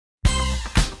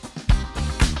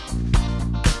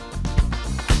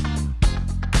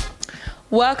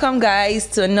Welcome guys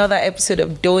to another episode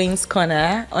of Doyin's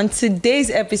Corner. On today's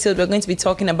episode, we're going to be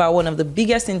talking about one of the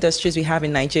biggest industries we have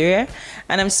in Nigeria,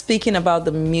 and I'm speaking about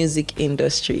the music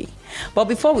industry. But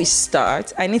before we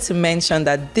start, I need to mention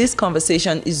that this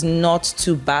conversation is not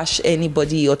to bash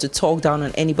anybody or to talk down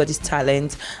on anybody's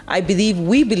talent.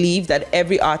 We believe that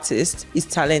every artist is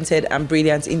talented and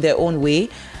brilliant in their own way,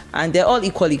 and they're all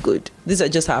equally good. These are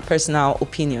just our personal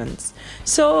opinions.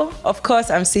 So, of course,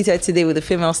 I'm seated today with the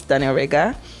famous Daniel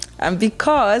Regha. And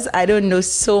because I don't know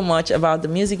so much about the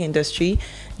music industry,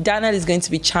 Daniel is going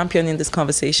to be championing this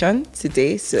conversation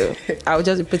today. So, I'll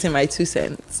just be putting my 2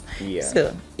 cents. Yeah.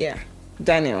 So, yeah.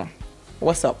 Daniel,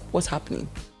 what's up? What's happening?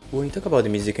 When you talk about the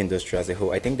music industry as a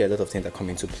whole, I think there are a lot of things that come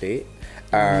into play.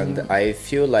 And I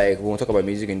feel like when we talk about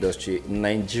music industry,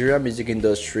 Nigeria music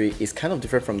industry is kind of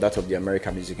different from that of the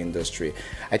American music industry.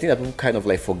 I think that people kind of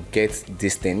like forget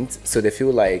these things. So they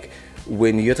feel like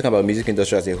when you're talking about music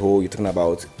industry as a whole, you're talking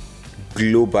about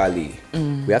globally.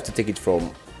 We have to take it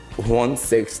from one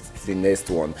sex to the next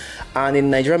one. And in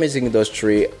Nigeria music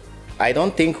industry, I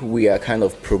don't think we are kind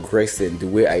of progressing the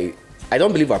way I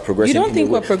don't believe we're progressing. You don't think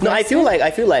we're progressing? No,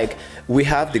 I feel like we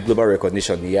have the global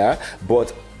recognition, yeah,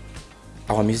 but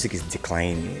our music is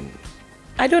declining.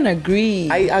 I don't agree.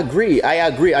 I agree.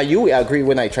 And you will agree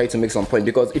when I try to make some point,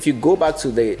 because if you go back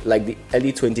to the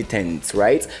early 2010s,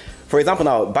 right? For example,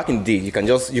 now back in the day,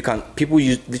 people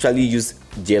literally use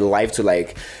their life to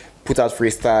like put out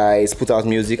freestyles, put out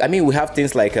music. I mean, we have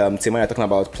things like Timaya talking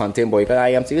about Plantain Boy. I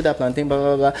am to that Plantain, blah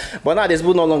blah blah. But nowadays,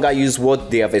 people no longer use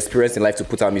what they have experienced in life to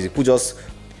put out music. People just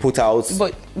put out.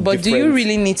 But do you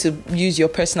really need to use your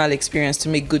personal experience to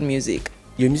make good music?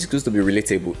 Your music is supposed to be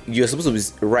relatable. You're supposed to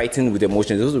be writing with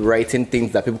emotions. You're supposed to be writing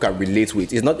things that people can relate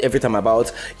with. It's not every time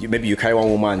about maybe you carry one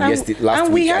woman.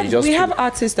 Last week we have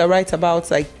artists that write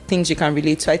about like things you can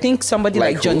relate to. I think somebody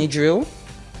like Johnny Drille.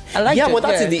 But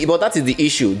that is the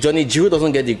issue. Johnny Drille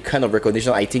doesn't get the kind of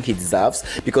recognition I think he deserves,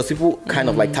 because people kind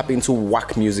of like tap into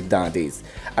whack music nowadays.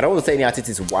 I don't want to say any artist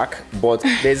is whack, but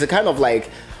there's a kind of like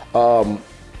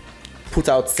put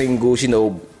out singles,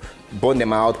 burn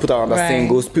them out, put out other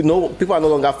singles. People are no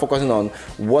longer focusing on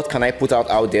what can I put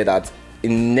out there that in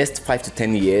the next 5 to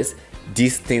 10 years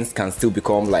these things can still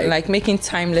become like making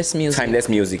timeless music. Timeless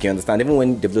music, you understand? Even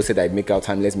when Davido said I make out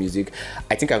timeless music,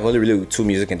 I think I can only relate with 2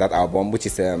 music in that album, which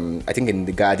is I think In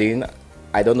the Garden.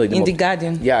 I don't know. In the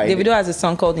Garden. Yeah. Davido has a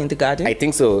song called In the Garden. I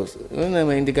think so.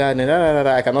 In the Garden.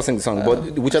 I cannot sing the song.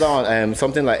 But which other one?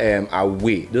 Something like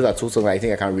Away. Those are 2 songs I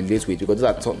think I can relate with, because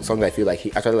those are songs I feel like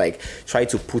he actually like tried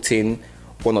to put in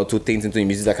 1 or 2 things into the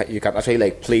music that you can actually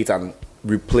like play it and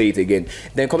replay it again.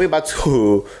 Then coming back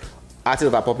to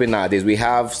artists that are popping nowadays, we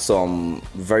have some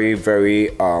very, very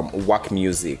whack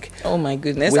music. Oh my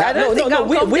goodness! We have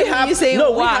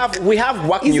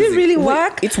whack music. Is it really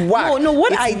whack? It's whack.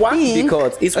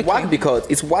 It's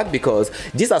whack because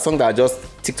these are songs that are just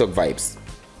TikTok vibes.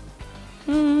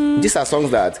 These are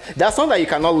songs that you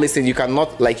cannot listen. You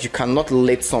cannot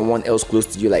let someone else close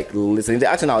to you like listen. If they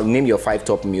actually now name your 5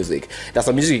 top music, there's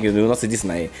some music you do not say this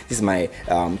is my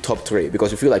top 3,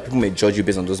 because you feel like people may judge you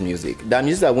based on those music. There are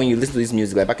music that when you listen to this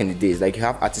music, like back in the days, like you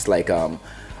have artists like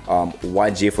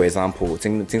YJ, for example,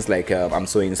 things like I'm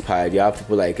So Inspired. You have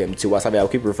people like Tiwa Savage. I'll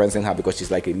keep referencing her because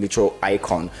she's like a literal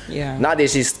icon. Yeah.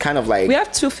 Nowadays she's kind of like, we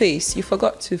have Two-Face. You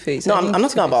forgot Two-Face. No, I'm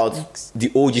not talking about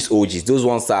the OGs. Those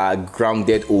ones are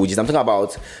grounded OGs. I'm talking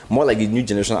about more like the new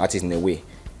generation artists in a way.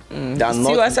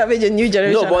 Tiwa Savage, a new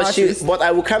generation artist. But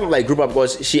I will kind of like group up,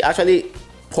 because she actually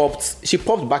popped. She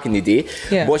popped back in the day.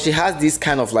 Yeah. But she has this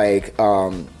kind of like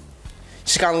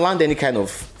she can land any kind of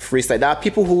freestyle. There are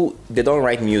people who they don't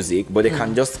write music, but they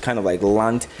can just kind of like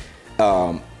land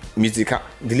music,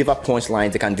 deliver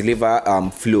punchlines, they can deliver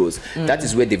flows. That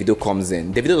is where Davido comes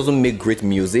in. Davido doesn't make great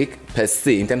music per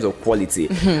se in terms of quality,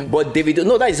 but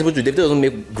that is supposed to. Davido doesn't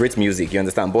make great music, you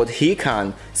understand? But he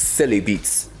can sell a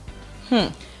beat.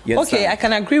 Okay, I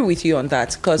can agree with you on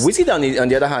that, because Wizkid on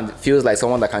the other hand feels like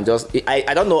someone that can just.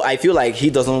 I don't know. I feel like he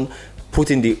doesn't put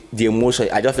in the emotion.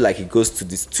 I just feel like he goes to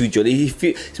the studio.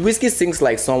 Wizkid sings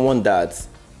like someone that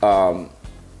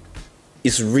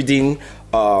is reading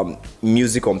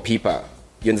music on paper.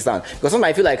 You understand? Because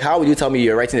sometimes I feel like, how would you tell me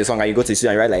you're writing a song and you go to the studio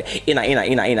and you write like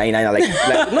ina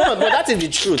like no, but that is the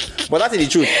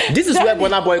truth. This is where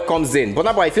Burna Boy comes in.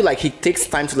 Burna Boy, I feel like he takes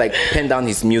time to like pen down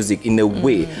his music in a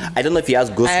way. I don't know if he has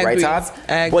ghostwriters,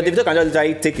 but Davido can just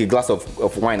literally take a glass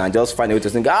of wine and just find a way to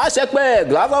sing shekwe,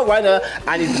 glass of wine,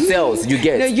 and it sells. You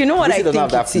get. No, you know what I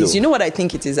think it is. You know what I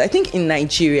think it is. I think in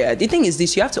Nigeria, the thing is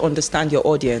this: you have to understand your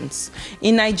audience.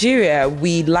 In Nigeria,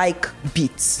 we like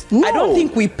beats. No. I don't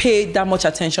think we pay that much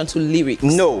attention to lyrics.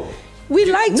 No. We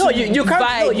like no, to you can't.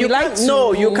 vibe. No, you we can't. like to,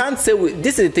 No, you can't say.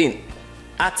 This is the thing.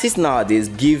 Artists nowadays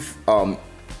give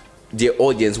their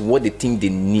audience what they think they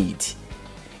need.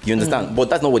 You understand? But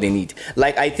that's not what they need.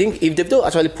 Like, I think if Davido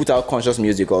actually put out conscious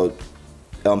music, or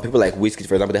people like Wizkid,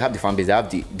 for example, they have the fan base,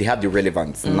 they have the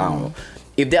relevance now.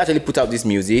 If they actually put out this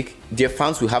music, their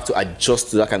fans will have to adjust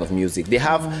to that kind of music. They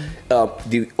have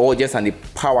the audience and the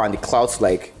power and the clout to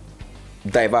like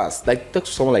diverse. Like, take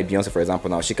someone like Beyonce, for example.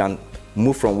 Now she can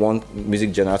move from one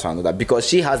music genre to another because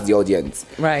she has the audience.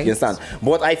 Right. You understand?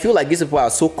 But I feel like these people are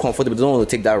so comfortable, they don't want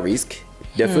to take that risk.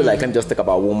 They feel like, let me just talk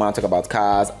about women, talk about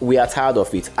cars. We are tired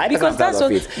of it. I think I'm tired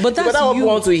of it. But that's what we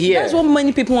want to hear. That's what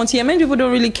many people want to hear. Many people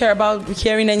don't really care about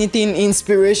hearing anything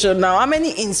inspirational. How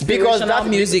many inspirational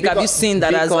music have you seen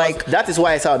that has like... That is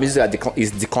why I saw music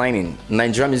is declining.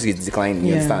 Nigerian music is declining,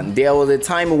 you understand? There was a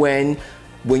time when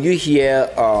you hear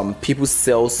people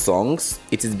sell songs,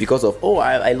 it is because of, oh,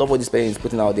 I love what this person is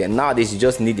putting out there. Nowadays, you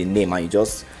just need a name and you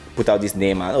just put out this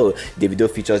name and, oh,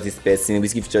 Davido features this person,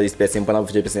 Wizkid features this person, Burna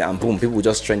features this person, and boom, people will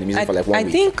just trend the music for like 1 week.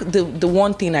 I think the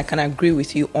one thing I can agree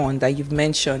with you on that you've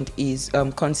mentioned is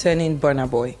concerning Burna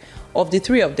Boy. Of the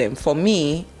three of them, for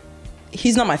me,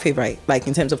 he's not my favorite, like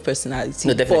in terms of personality.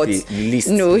 No, definitely but least.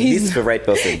 No, he's least favorite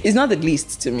person. He's not the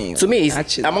least to me. To me, he's,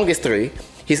 actually, among these three,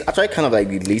 he's actually kind of like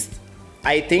the least.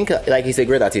 I think like he's a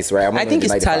great artist, right? I think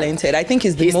he's talented. I think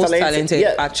he's the most talented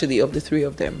actually of the three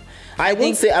of them. I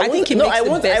won't say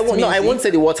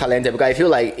the word talented because I feel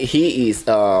like he is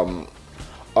more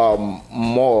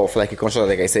of like a conscious,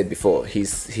 like I said before.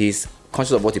 He's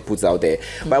conscious of what he puts out there.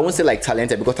 But I won't say like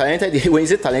talented, because talented, when you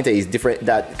say talented, is different.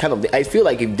 That kind of, I feel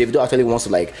like if Davido actually wants to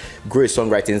like grow his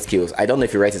songwriting skills, I don't know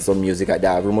if he writes his own music.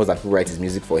 There are rumors that people write his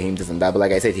music for him, this and that. But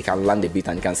like I said, he can land a beat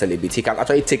and he can sell a beat. He can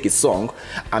actually take his song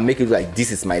and make it like,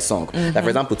 this is my song. Like for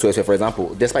example, Tweswe, for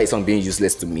example, despite his song being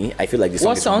useless to me, I feel like the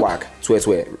song is whack.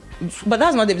 Tweswe. But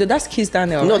that's not Davido, that's Kiss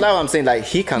Daniel. No, that's what I'm saying. Like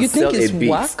he can sell a beat.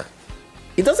 Whack?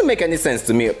 It doesn't make any sense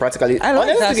to me, practically. I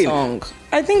like that song.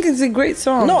 I think it's a great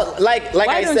song. No, like why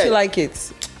I said. Why don't you like it?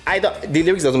 The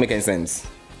lyrics doesn't make any sense.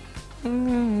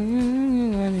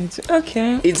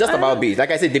 Okay. It's just about beat.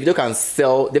 Like I said, Davido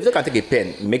can take a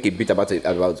pen, make a beat about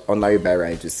ordinary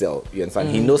barrier to sell. You understand?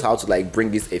 He knows how to like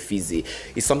bring this effigy.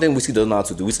 It's something Wizkid don't know how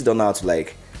to do. Wizkid don't know how to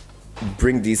like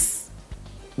bring this.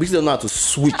 Wizkid don't know how to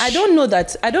switch. I don't know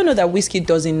that Wizkid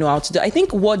doesn't know how to do. I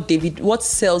think what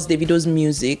sells Davido's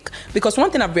music, because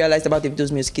one thing I've realized about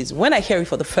Davido's music is when I hear it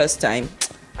for the first time,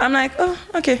 I'm like, oh,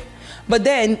 okay. But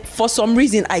then for some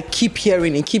reason I keep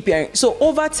hearing it. So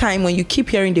over time, when you keep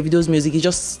hearing Davido's music, it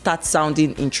just starts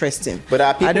sounding interesting. But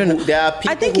I don't know.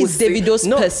 I think it's Davido's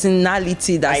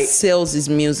personality that sells his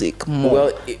music more.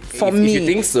 Well, for me, if you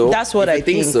think so, that's what I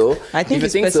think. I think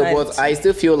it's personality. But I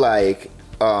still feel like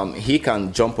he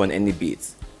can jump on any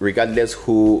beat, regardless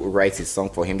who writes his song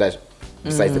for him. That's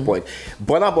besides the point.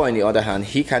 Burna Boy, on the other hand,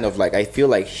 he kind of like, I feel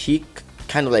like he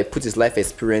kind of like puts his life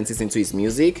experiences into his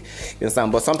music. You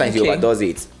understand? But sometimes he overdoes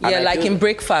it. Yeah, like in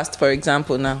Breakfast, for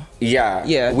example, now.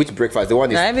 Yeah. Which Breakfast? The one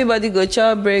is... Now everybody go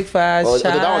chop breakfast. Oh,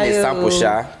 that one is sample,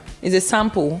 Sha. It's a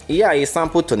sample. Yeah, he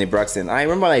sampled Tony Braxton. I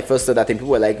remember when I first said that and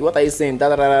people were like, what are you saying? Da,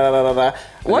 da, da, da, da, da.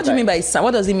 What do you mean by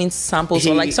what does it mean sample?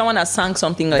 So like someone has sang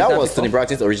something like that. That was Tony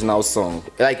Braxton's original song.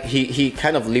 Like he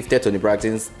kind of lifted Tony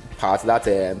Braxton's part. That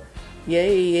I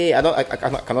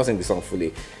cannot sing the song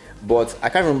fully. But I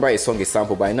can't remember a song is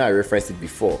sample, but I know I referenced it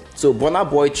before. So Burna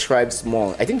Boy thrives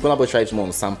more. I think Burna Boy thrives more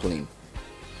on sampling.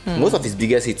 Most of his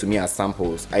biggest hits to me are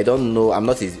samples. I don't know. I'm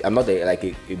not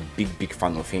a big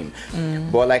fan of him.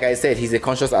 But like I said, he's a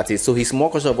conscious artist, so he's more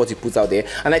conscious of what he puts out there.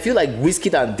 And I feel like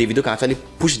Wizkid and Davido can actually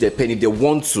push their pen if they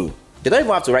want to. They don't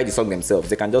even have to write the song themselves.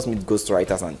 They can just meet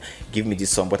ghostwriters and give me this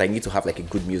song, but I need to have like a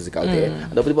good music out there.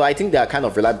 And the people, I think they are kind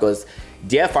of relaxed because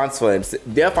their fans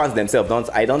themselves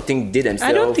I don't think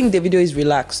Davido is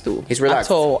relaxed though. He's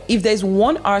relaxed at all. If there's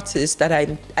one artist that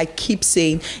I keep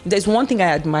saying, if there's one thing I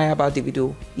admire about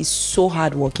Davido, he's so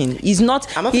hardworking. He's not.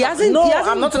 You can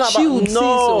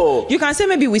say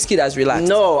maybe Wizkid has relaxed.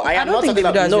 No, I don't think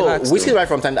Davido has relaxed. Wizkid right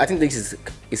from time. I think this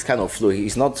is kind of flow.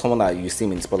 He's not someone that you see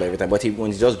him in the spotlight every time. But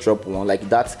when he just drop one like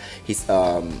that, he's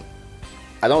I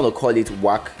don't want to call it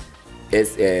whack.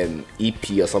 EP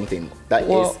or something that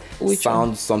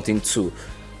sounds something too.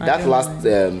 That last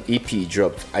EP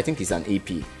dropped. I think it's an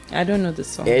EP. I don't know the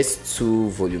song. S2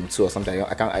 Volume 2 or something.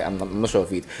 I'm not sure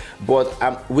of it. But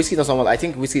Wizkid or someone. I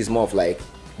think Wizkid is more of like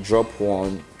drop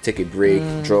one, take a break,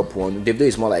 drop one. Davido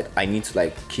is more like I need to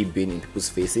like keep being in people's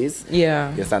faces. Yeah,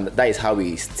 you understand? That is how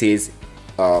he stays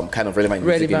kind of relevant in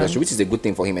the music industry, which is a good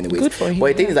thing for him anyways. Good for him. But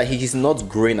the thing is that he is not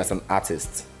growing as an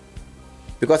artist.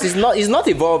 because it's not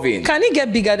evolving. Can he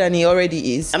get bigger than he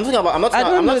already is? I'm not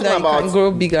talking He about can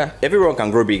grow bigger. Everyone can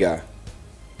grow bigger.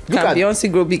 Can Beyonce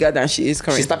grow bigger than she is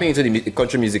currently? She's tapping into the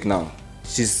country music now.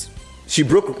 She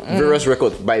broke various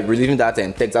records by releasing that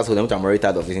and Texas Hold'em, which I'm very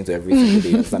tired of listening to every single day.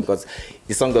 You understand? Because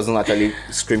the song doesn't actually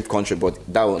scream country, but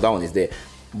that one is there.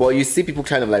 But you see people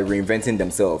kind of like reinventing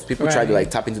themselves. People try to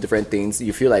like tap into different things.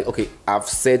 You feel like, okay, I've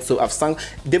said so. I've sung.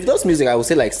 Davido's music, I would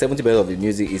say like 70% of the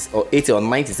music is, or 80 or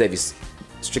 90% is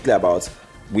strictly about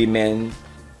women.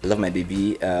 I love my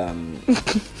baby.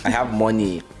 I have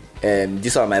money.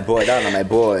 This one my boy, that one my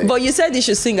boy. But you said he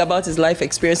should sing about his life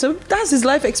experience. So that's his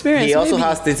life experience. He also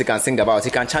has things he can sing about. He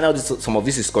can channel some of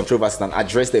this controversies and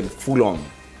address them full on.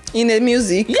 In the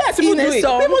music? Yes, people do it.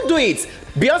 People do it.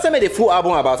 Beyonce made a full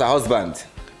album about her husband.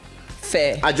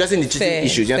 Fair. Addressing the cheating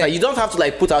issues. You don't have to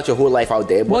like put out your whole life out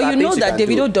there. But you know that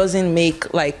Davido doesn't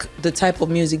make like the type of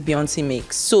music Beyonce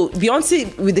makes. So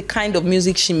Beyonce, with the kind of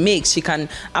music she makes, she can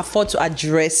afford to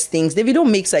address things. Davido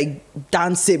makes like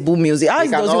danceable music. He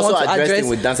can also address things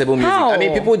with danceable music. How? I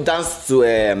mean, people dance to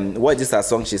what is this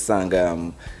song she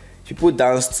sang? People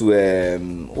dance to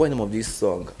what name of this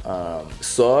song?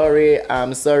 Sorry,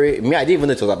 I'm sorry. Me, I didn't even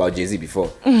know it was about Jay-Z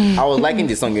before. I was liking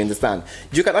the song. You understand?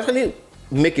 You can actually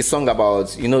make a song about,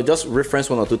 just reference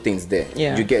one or two things there.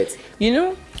 Yeah. You get.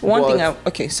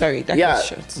 Okay, sorry.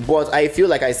 But I feel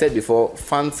like I said before,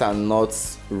 fans are not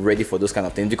ready for those kind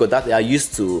of things because that they are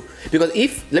used to. Because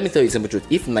let me tell you the simple truth,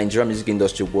 if Nigerian music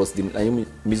industry was the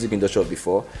music industry of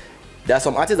before, there are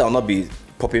some artists that will not be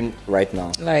popping right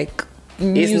now. Like.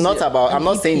 It's not about, I'm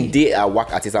not saying they are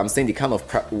whack artists, I'm saying the kind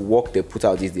of work they put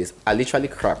out these days are literally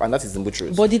crap, and that is the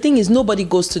truth. But the thing is, nobody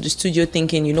goes to the studio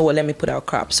thinking, you know what, let me put out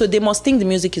crap. So they must think the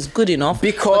music is good enough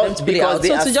because they are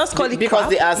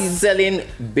crap selling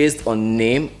based on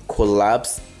name,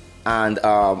 collabs, and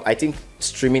I think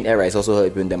streaming era is also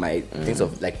helping them. Things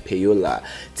of like payola,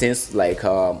 things like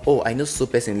I know so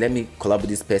person, let me collab with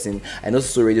this person. I know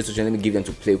so radio station, let me give them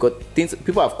to play. Because things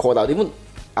people have called out, even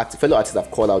fellow artists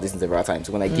have called out this several times.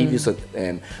 So when I give you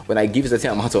when I give you a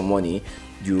certain amount of money,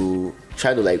 you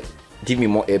try to like give me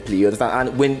more airplay. You understand?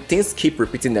 And when things keep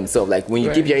repeating themselves, like when you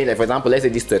keep hearing, like for example, let's say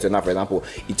this Twitter now, for example,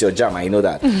 it's your jam. I know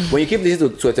that. When you keep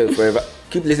listening to Twitter forever,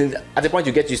 keep listening. At the point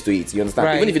you get used to it. You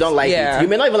understand? Even if you don't like it, you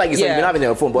may not even like it. So you may not have it on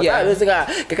your phone, but you're still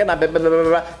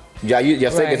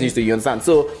getting used to it. You understand?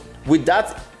 So with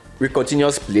that. With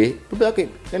continuous play, people are okay,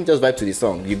 let me just vibe to the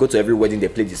song. You go to every wedding, they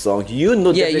play the song. You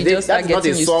know that's not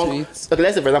a song. Okay,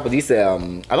 let's say for example this I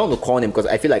don't want to call him because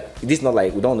I feel like this is not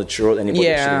like we don't want to troll anybody,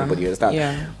 anybody, you understand?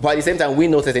 Yeah. But at the same time, we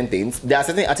know certain things. There are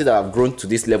certain artists that have grown to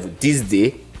this level this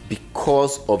day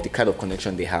because of the kind of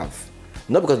connection they have.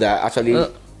 Not because they are actually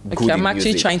good I'm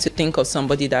actually trying to think of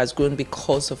somebody that has grown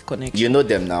because of connection. You know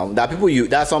them now. There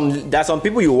are some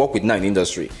people you work with now in the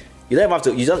industry. You don't have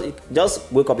to. You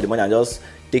just wake up in the morning and just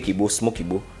take Igbo, smoke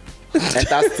Igbo,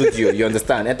 enter studio. You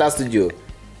understand? Enter studio.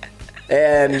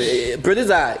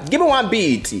 Producer, give me one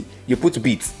beat. You put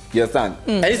beat. You understand?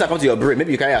 At least I come to your brain.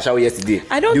 Maybe you carry a shower yesterday.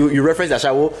 You reference a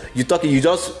shower. You talk. You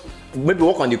just maybe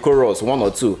work on the chorus one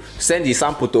or two. Send the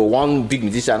sample to one big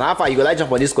musician. How far you go like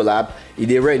jump on this collab? If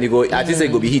they rain, you go. I think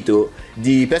it go be hit.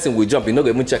 The person will jump. You know, go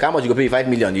even check how much you go pay. 5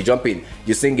 million. You jump in.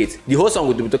 You sing it. The whole song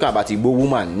will be talking about Igbo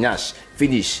woman, Nash,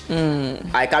 finish.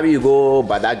 I carry you go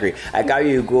Badagry. I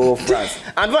carry you go France.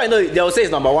 And before I know, they will say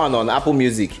it's number 1 on Apple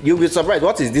Music. You'll be surprised.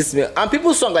 What is this? And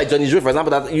people song like Johnny Drille, for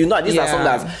example, that these are songs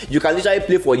that you can literally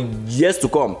play for years to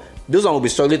come. Those ones will be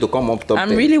struggling to come up top.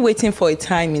 I'm really waiting for a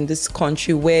time in this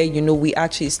country where we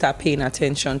actually start paying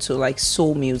attention to like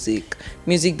soul music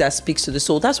that speaks to the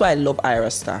soul. That's why I love Ira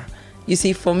Star. You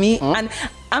see, for me, and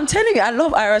I'm telling you, I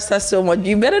love Ira Star so much.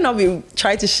 You better not be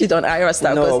trying to shit on Ira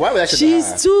Star. No, why would I shit on her?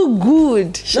 She's too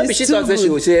good. She's too good. She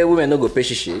will say women don't go pay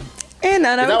shit. Is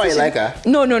that why you like her?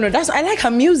 No. I like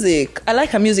her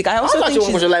music. I also think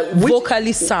she's like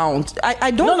vocally sound.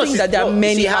 I don't think that there are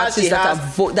many artists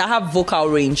that have vocal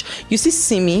range. You see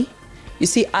Simi, you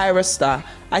see Ira Star.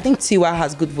 I think Tyla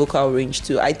has good vocal range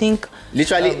too. I think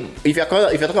literally, if you're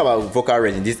talking about vocal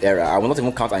range in this era, I will not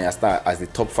even count Anya Star as the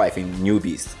top 5 in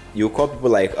newbies. You call people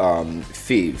like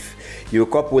Faith. You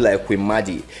call people like Queen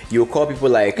Maddie. You call people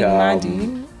like that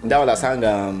one that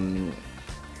sang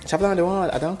Chaplain the one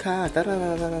I don't cast. I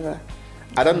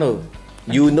don't know.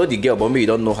 You know the girl, but maybe you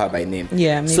don't know her by name.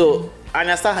 Yeah. Maybe. So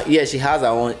Anya Star, she has her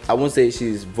own. I won't say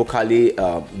she's vocally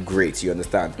great. You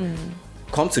understand?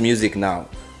 Come to music now.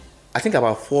 I think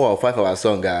about 4 or 5 of our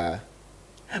songs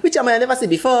which I might never see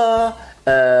before.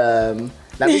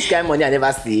 Like this kind of money I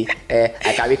never see.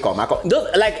 I carry comma. Those,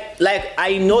 like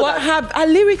I know but that her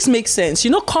lyrics make sense.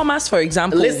 You know, commas, for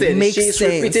example, listen, makes she's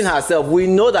sense. repeating herself. We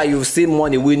know that you've seen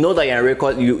money. We know that you're on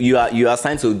record. You are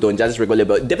signed to Don Jazzy's record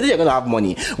label. Definitely you're gonna have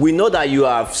money. We know that you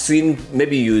have seen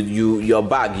maybe your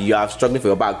bag. You are struggling for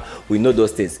your bag. We know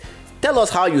those things. Tell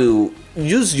us how you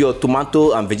use your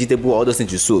tomato and vegetable, all those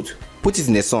things you sold. Put it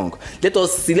in a song. Let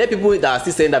us see. Let people that are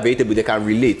still selling that vegetable, they can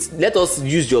relate. Let us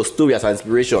use your story as an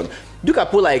inspiration. You can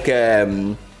put like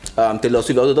Taylor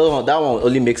Swift. Although that one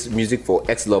only makes music for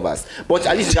ex-lovers, but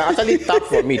at least you can actually tap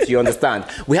from it. You understand?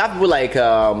 We have people like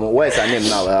what is her name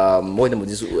now? What name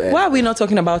is this? Why are we not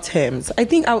talking about Thames? I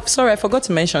think. Sorry, I forgot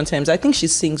to mention Thames. I think she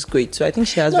sings great too. I think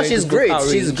she has. No, very she's good great.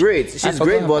 vocal She's range. great. She's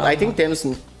great. But I think her. Thames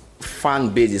fan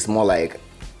base is more like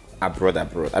abroad.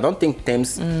 I don't think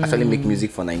Thames actually make music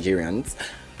for Nigerians.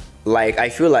 Like I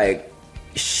feel like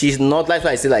she's not. That's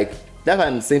why I say like. That's why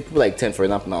I'm saying people like Thames, for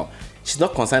example. Now she's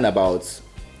not concerned about.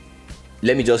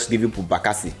 Let me just give you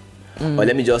Bakasi. Or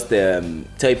let me just tell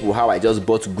people how I just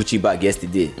bought Gucci bag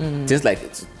yesterday. Things like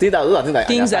things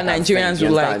that Nigerians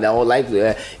will like. They will like,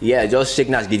 yeah, just shake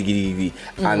nash, giddy,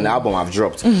 and the album I've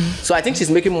dropped. So I think she's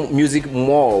making music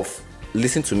more of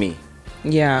listen to me.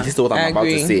 Yeah, this is what I'm about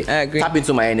to say. I agree. Tap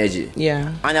into my energy.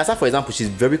 Yeah. And as for example, she's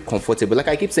very comfortable. Like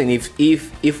I keep saying,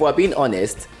 if we're being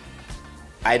honest,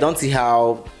 I don't see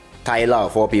how Tyla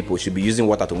of all people should be using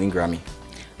water to win Grammy.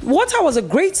 Water was a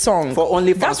great song. For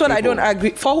OnlyFans. That's what people. I don't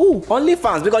agree. For who?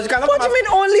 OnlyFans, because you cannot. What do you mean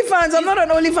OnlyFans? I'm not on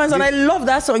OnlyFans and I love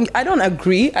that song. I don't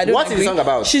agree. I don't What agree. is the song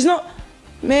about? She's not.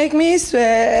 Make me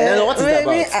sweat. No, what is it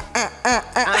about?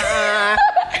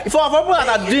 For people that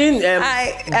are doing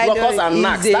blockers and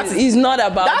knacks, it's not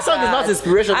about that song is not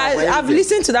inspirational. I've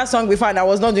listened to that song before and I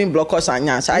was not doing blockers and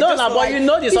knacks. But you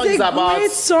know the song is about.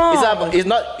 Great song. It's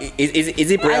not.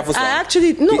 Is it prayerful song? I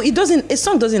actually no. It doesn't. A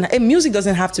song doesn't. A music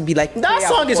doesn't have to be like that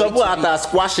song is for people that are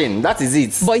squashing. That is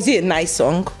it. But is it a nice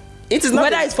song? It is not.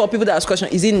 Whether it's for people that are squashing,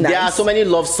 is it nice? There are so many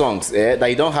love songs that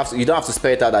you don't have to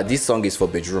spell it out that this song is for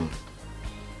bedroom.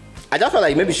 I just felt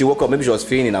like maybe she woke up, maybe she was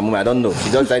feeling in a moment. I don't know.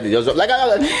 She just like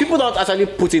people don't actually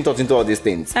put in thought into all these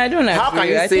things. I don't know. How can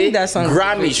you say that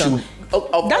Grammy should?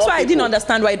 That's why I didn't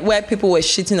understand where people were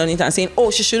shitting on it and saying, "Oh,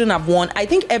 she shouldn't have won." I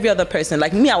think every other person,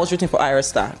 like me, I was rooting for Ira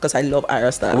Star because I love Ira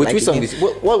Star. Which song is?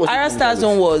 What was Ira Star's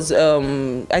one was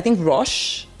I think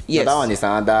Rush. Yes. No, that one is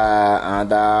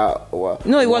another.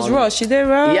 No, it was Rush. She did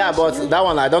Rush. Yeah, but that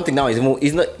one I don't think that one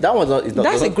is not. That one's not.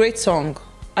 That's a great song.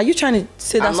 Are you trying to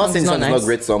say that song is not nice? I'm not saying it's not a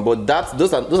great song, but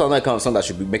those are not the kind of song that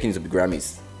should be making it to the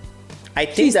Grammys. I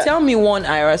think Please tell me one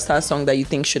Ira Star song that you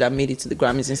think should have made it to the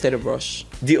Grammys instead of Rush.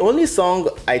 The only song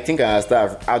I think Ira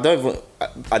Star, I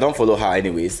don't follow her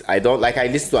anyways. I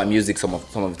listen to her music some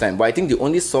of the time, but I think the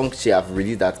only song she have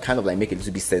released that kind of like make a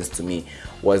little bit sense to me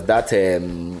was that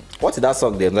what is that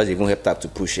song they even helped her to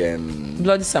push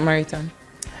Bloody Samaritan.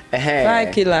 Bye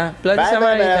Killer. Bloody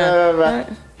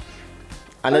Samaritan.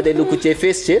 Another look at your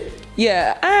face, shape.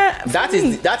 Yeah. That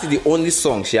is the only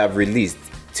song she have released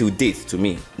till date to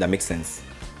me that makes sense.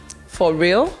 For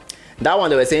real? That one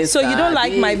they were saying. So you don't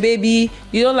like My Baby,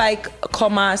 you don't like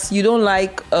Commerce, you don't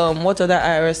like what other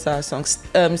Ira Star songs?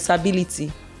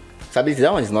 Stability. Stability,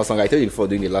 that one is not song. I told you before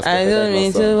doing the last. I don't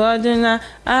mean to wonder.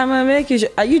 I'ma make you.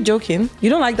 Are you joking?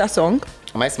 You don't like that song?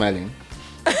 Am I smiling?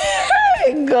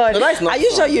 God. No, are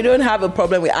you sure you don't have a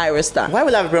problem with Ira Star? Why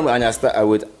would I have a problem with Ira Star?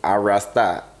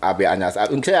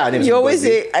 You always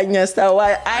say Ira Star.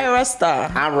 Why Ira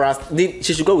Star? She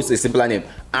should go with a simpler name.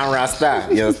 Ira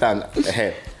Star. You understand?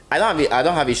 I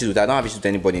don't have issues with that. I don't have issues with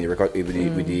anybody in the record with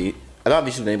the. I don't have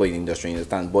issues with anybody in the industry. You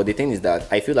understand? But the thing is that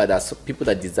I feel like there's people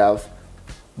that deserve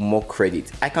more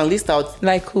credit. I can list out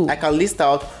like who? I can list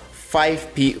out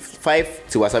five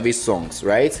Tiwa Savage songs,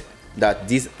 right? That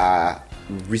these are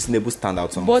reasonable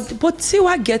standout songs. But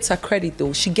Tiwa gets her credit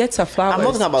though. She gets her flowers. I'm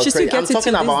not talking about credit. I'm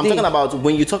talking about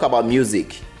when you talk about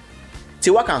music.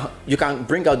 You can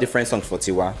bring out different songs for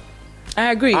Tiwa.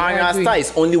 I agree. Ira Star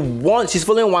is only one. She's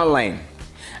following one line.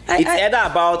 It's either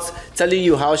about telling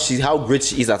you how great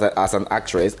she is as an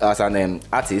actress, as an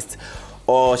artist,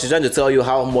 or she's trying to tell you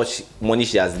how much money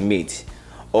she has made,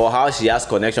 or how she has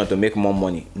connection to make more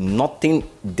money. Nothing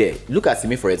there. Look at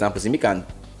Simi, for example. Simi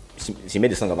she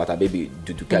made a song about her baby.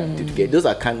 Those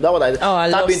are I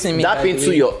love Simi. Tap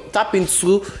into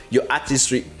your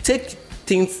artistry. Take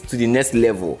things to the next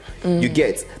level. You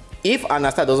get. If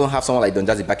Anasta doesn't have someone like Don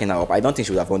Jazzy backing her up, I don't think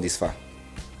she would have gone this far.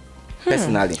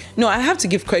 Personally. No, I have to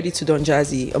give credit to Don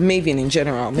Jazzy, or Maven in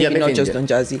general, maybe not just Don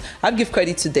Jazzy. I give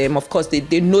credit to them. Of course,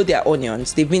 they know their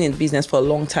onions. They've been in business for a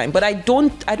long time. But I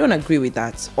don't agree with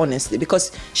that, honestly,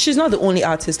 because she's not the only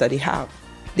artist that they have.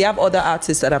 they have other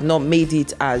artists that have not made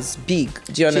it as big.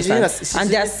 Do you understand? And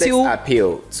they're still sex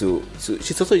appeal to.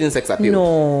 She's also using sex appeal.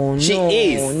 No, she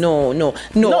is. No.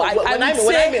 When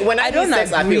I mean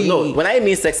sex appeal, when I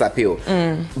mean sex appeal,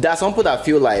 there are some people that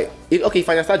feel like if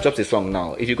I start drops a song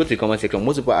now, if you go to the comment section,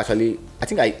 most people actually, I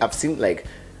think I've seen like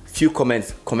few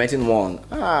commenting one,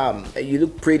 you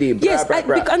look pretty, blah, yes, blah,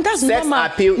 blah. And that's sex normal.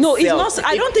 appeal. No, it's not.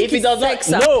 I don't think it's sex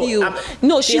appeal.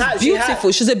 No, she's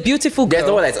beautiful. She's a beautiful girl. There's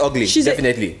no one that's ugly.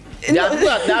 Definitely. There are people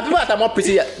that are more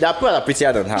pretty. There are people that are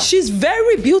prettier than her. She's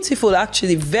very beautiful,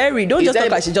 actually. Very. Don't just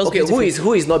talk like she's just beautiful.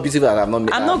 Who is not beautiful that I'm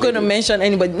not going to mention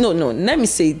anybody. No. Let me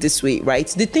say it this way, right?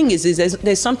 The thing is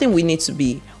there's something we need to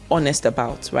be honest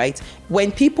about, right?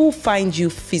 When people find you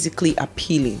physically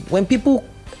appealing, when people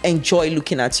enjoy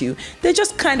looking at you, they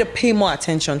just kind of pay more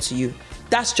attention to you.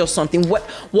 That's just something. What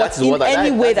in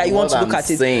any way that you want to look at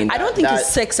it. I don't think it's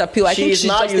sex appeal. I think she's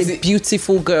just a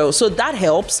beautiful girl. So that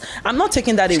helps. I'm not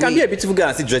taking that away. She can be a beautiful girl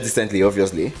and still dress decently,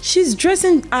 obviously. She's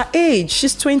dressing her age.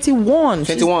 She's 21.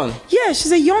 21? Yeah,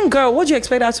 she's a young girl. What do you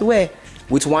expect her to wear?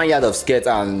 With 1 yard of skirt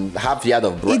and half yard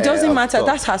of bra. It doesn't matter. Top.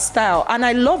 That's her style. And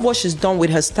I love what she's done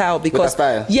with her style. Because,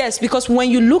 yes, because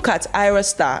when you look at Ira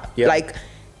Star, like,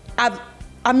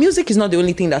 her music is not the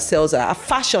only thing that sells her. Her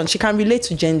fashion, she can relate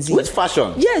to Gen Z. Which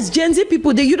fashion? Yes, Gen Z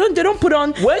people, they don't put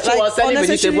on. When she was selling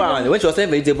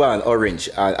vegetable and orange,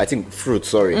 I think fruit.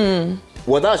 Sorry.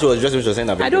 What that she was just when she was saying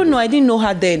that. I don't know. I didn't know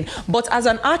her then. But as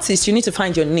an artist, you need to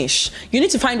find your niche. You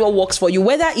need to find what works for you.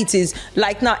 Whether it is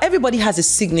like now, everybody has a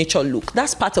signature look.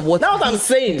 That's part of what. That's what I'm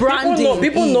saying. Branding.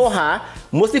 People know her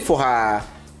mostly for her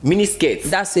mini skirts.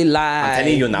 That's a lie. I'm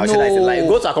telling you now. No. That's a lie.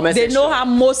 Go to our comment section. They know her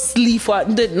mostly for.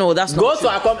 No, that's not true.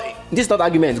 Go to our this is not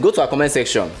argument. Go to our comment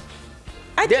section.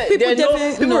 I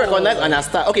think people recognize Anya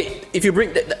Star. Okay, if you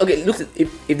bring look,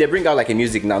 if they bring out like a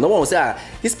music now, no one will say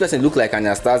this person look like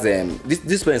Anya Star's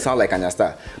this person sound like Anya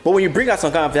Star. But when you bring out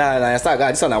some kind of Anya Star,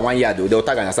 this one 1 year though, they'll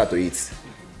tag Anya Star to it.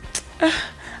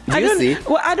 I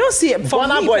don't see it.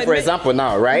 Burna Boy, for example,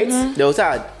 now, right? They'll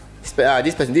say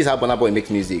this person, this is how Burna Boy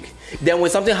makes music. Then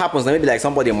when something happens, maybe like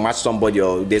somebody match somebody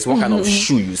or there's one kind of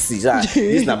shoe you see. This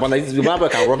is not Burna Boy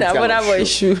can rock this kind of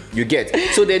shoe. You get.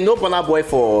 So they know Burna Boy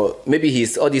for maybe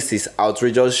his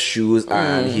outrageous shoes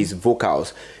and his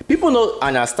vocals. People know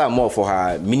Anya Star more for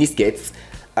her mini skirts.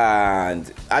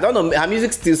 And I don't know, her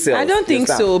music still sells. I don't think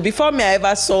so. Before me, I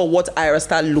ever saw what Ira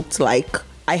Star looked like.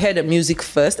 I heard the music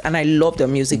first and I loved the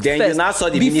music then first. You now saw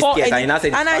the mini skirt and you now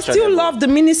said and I still love the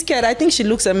mini skirt. I think she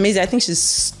looks amazing. I think she's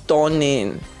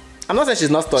stunning. I'm not saying she's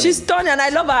not stunning. She's stunning and I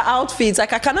love her outfits.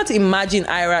 Like I cannot imagine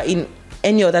Ira in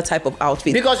any other type of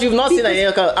outfit. Because you've not seen any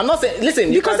other. I'm not saying,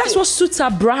 listen. Because that's what suits her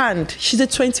brand. She's a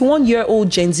 21-year-old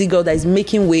Gen Z girl that is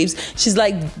making waves. She's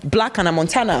like Black Hannah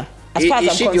Montana. As far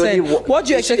as I'm concerned. What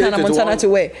do you expect Hannah Montana to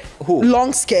wear? Who?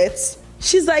 Long skirts.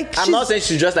 She's like. I'm not saying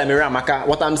she's dressed like Miriam Maka.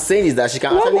 What I'm saying is that she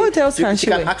can. What else can she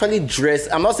can actually dress.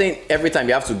 I'm not saying every time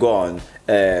you have to go on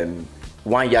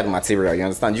 1 yard material. You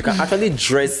understand? You can actually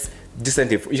dress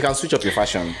decently. You can switch up your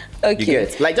fashion. Okay. You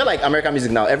get like just like American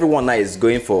music now. Everyone now is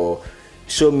going for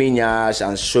show me nyash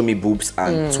and show me boobs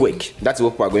and twerk. That's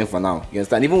what people are going for now. You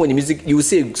understand? Even when the music, you will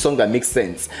see a song that makes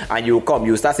sense and you will come,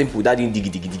 you will start saying put that in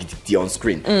diggy on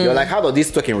screen. You're like, how does this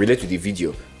twerking relate to the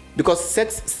video? Because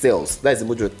sex sells. That is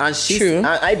the truth. And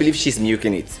I believe she's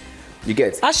milking it. You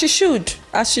get? As she should.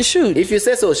 If you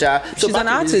say so, Sha. So she's an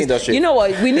artist. You know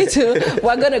what? We need to.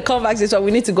 We're gonna come back to this one.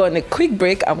 We need to go on a quick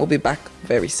break, and we'll be back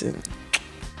very soon.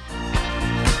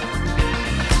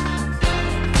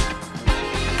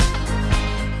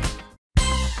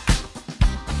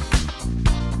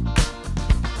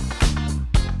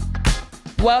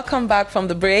 Welcome back from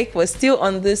the break. We're still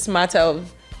on this matter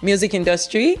of music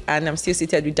industry, and I'm still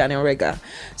seated with Daniel Regha.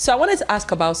 So I wanted to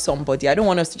ask about somebody. I don't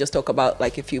want us to just talk about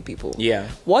like a few people. Yeah.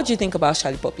 What do you think about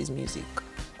Charlie Poppy's music,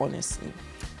 honestly?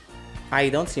 I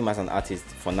don't see him as an artist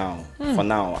for now. For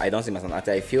now, I don't see him as an artist.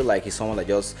 I feel like he's someone that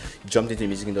just jumped into the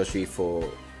music industry for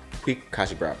quick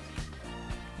cash grab.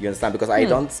 You understand? Because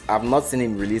I've not seen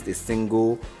him release a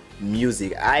single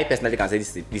music. I personally can say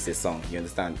this is a song. You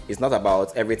understand? It's not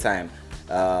about every time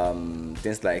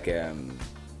things like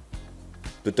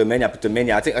Putomania.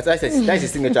 I think that's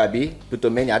his signature,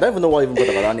 Putomania. I don't even know what even got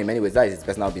about that name. Anyways, that is his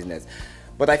personal business.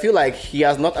 But I feel like he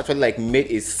has not actually like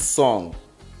made a song.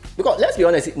 Because let's be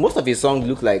honest, most of his songs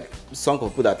look like songs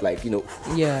of people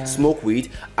that smoke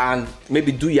weed and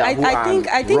maybe do Yahoo.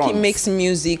 I think he makes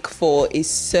music for a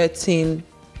certain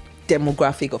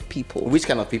demographic of people. Which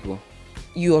kind of people?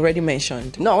 You already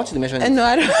mentioned. No, I want you to mention it. No,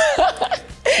 I don't.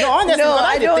 No,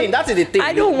 honestly, that's the thing.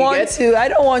 I don't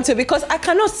want to because I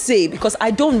cannot say, because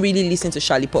I don't really listen to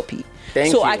Charlie Poppy.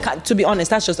 Thank so you. I can't, to be honest,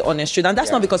 that's just the honest truth. And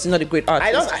that's not because he's not a great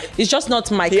artist. It's just not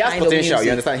my he has kind potential, of music.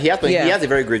 you understand? He has a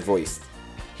very great voice.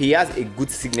 He has a good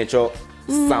signature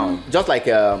sound. Just like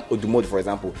Odumode, for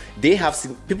example. They have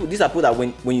people, these are people that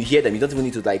when you hear them, you don't even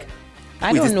need to like,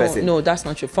 I don't know. No, that's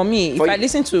not true. For me, if I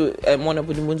listen to one of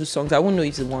Odumodu's songs, I won't know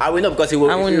it's the one. I will know because he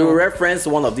will reference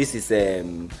one of this is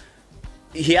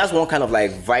he has one kind of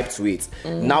like vibe to it.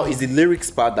 Now is the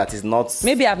lyrics part that is not.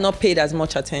 Maybe I've not paid as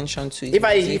much attention to it. If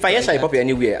I hear Shali Poppy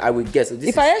anywhere, I would guess.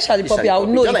 If I hear Shali Poppy, I would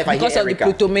know it because of the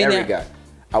Plutomania.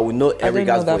 I would know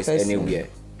Erica's voice anywhere.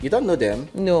 You don't know them?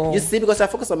 No. You see, because I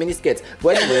focus on miniskirts.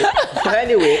 But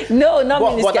anyway. No, not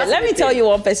miniskirts. Let me tell you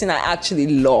one person I actually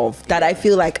love that I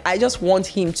feel like I just want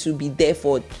him to be there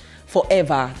for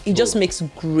forever. He just makes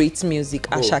great music,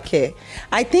 Asake.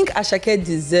 I think Asake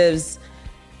deserves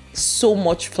so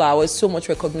much flowers, so much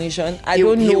recognition. I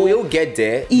don't know. He will get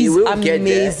there. He's he will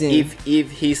amazing. Get there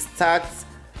if he starts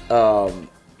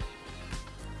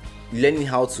learning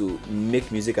how to make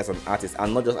music as an artist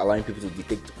and not just allowing people to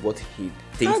dictate what he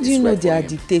thinks. How do you know they are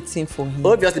dictating for him?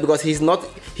 Obviously, because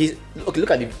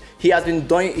look at it. He has been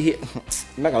doing.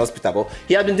 I'm not gonna speak about.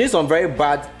 He has been doing some very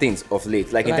bad things of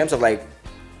late, like in terms of like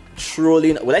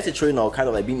trolling. Well, I say trolling or kind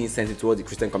of like being insensitive towards the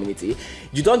Christian community.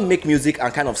 You don't make music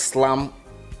and kind of slam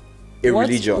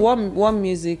religion. What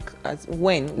music?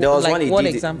 When? There was like, one he what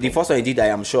did. example? The first one he did, I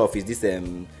am sure of, is this.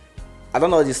 I don't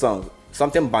know this song.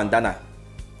 Something bandana.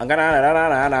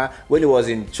 When he was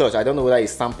in church, I don't know whether he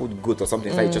sampled good or something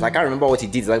inside church. I can't remember what he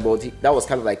did, but that was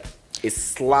kind of like a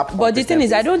slap. But the thing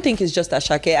is, I don't think it's just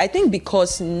Asake. I think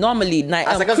because normally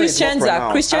Christians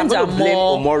are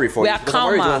more. We are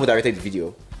calmer. Omori is the one who directed the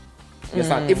video. You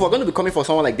understand? If we're going to be coming for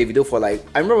someone like Davido for like,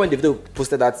 I remember when Davido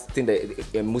posted that thing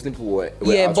that Muslim people were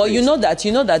yeah, but you know that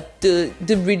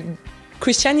the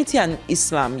Christianity and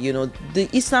Islam, the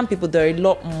Islam people, they're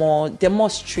more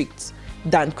strict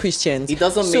than Christians. It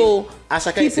doesn't mean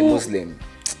Asake is a Muslim.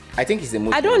 I think he's a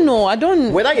Muslim. I don't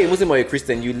know. Whether you're a Muslim or a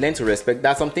Christian, you learn to respect.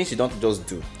 There are some things you don't just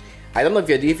do. I don't know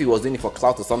if he was doing it for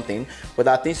clout or something, but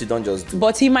there are things you don't just do.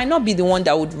 But he might not be the one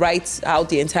that would write out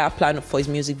the entire plan for his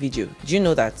music video. Do you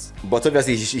know that? But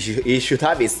obviously, he should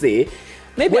have a say.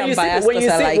 Maybe I'm biased because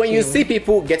I like him. When you see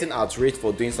people getting outraged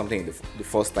for doing something the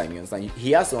first time, you understand?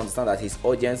 He has to understand that his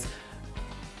audience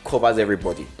covers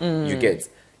everybody. You get.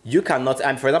 You cannot,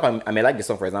 and for example, I may like the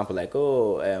song, for example, like,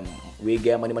 we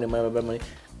get money.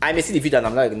 I may see the video and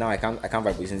I'm like, no, I can't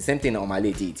vibe with it. The same thing on my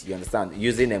lady did, you understand?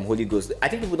 Using Holy Ghost. I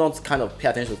think people don't kind of pay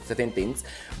attention to certain things,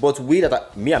 but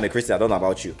I'm a Christian, I don't know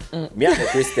about you. Me, I'm a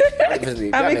Christian.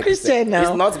 I'm a Christian now.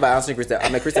 It's not by answering Christian,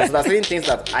 I'm a Christian. So there's certain things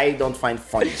that I don't find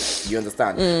funny, you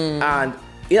understand? And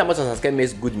in as much as Asake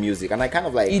makes good music, and I kind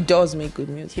of like... He does make good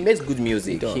music. He makes good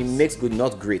music. He makes good,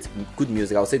 not great, good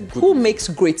music. I would say good. Who makes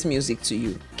great music to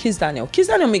you? Kiss Daniel. Kiss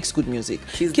Daniel makes good music.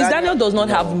 Kiss Daniel does not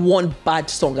have one bad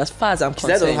song as far as I'm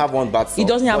concerned. He doesn't have one bad song. He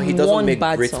doesn't have one bad song. He doesn't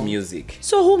make great song. Music.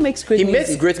 So who makes great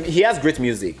music? He has great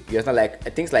music. You understand?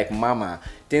 Like things like Mama,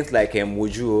 things like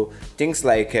Woju, things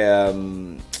like I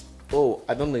don't know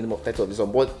the name of title of this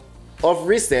one, but of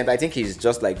recent, I think he's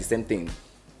just like the same thing.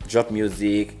 Drop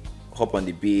music, hop on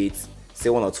the beat, say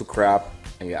one or two crap,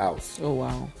 and you're out. Oh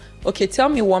wow. Okay, tell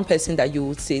me one person that you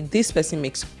would say this person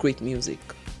makes great music.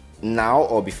 Now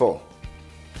or before?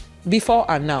 Before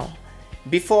and now.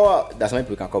 Before, that's many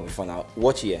people can call before now.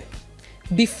 What year?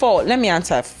 Before, let me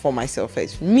answer for myself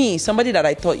first. Me, somebody that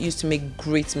I thought used to make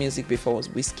great music before was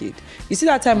Wizkid. You see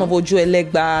that time of Ojo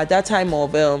Elegba, that time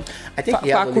of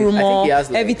Fakurumo,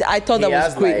 everything. I thought that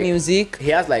was great music. He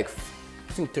has like,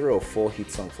 I think 3 or 4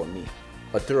 hit songs for me.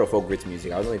 Or 3 or 4 great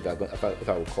music. I don't know if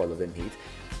I would call all of them hit.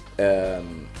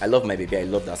 I love My Baby. I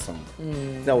love that song.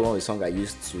 That was one of the songs I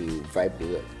used to vibe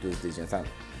with those days. You understand?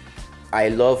 I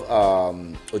love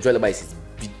Ojo Elegba is his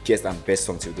biggest and best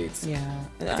song to date. Yeah.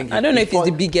 I don't know if it's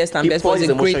the biggest and best, but it's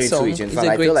a great song. It's a great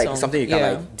I feel like song. Something you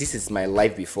can like, this is my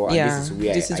life before and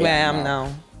this is where I am now.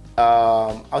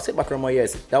 I'll say Bakrama,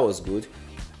 yes, that was good.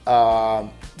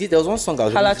 There was one song I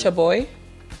was Halacha Boy.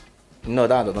 No,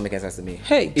 that does not make any sense to me.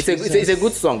 Hey, it's a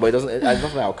good song, but I don't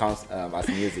think I'll count as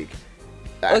music.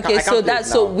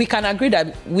 So we can agree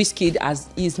that Wizkid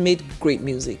he's made great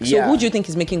music. So who do you think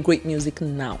is making great music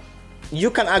now? You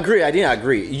can agree. I didn't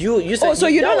agree. You said. Oh, so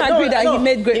you don't agree that he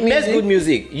made great music? He makes good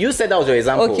music. You said that was your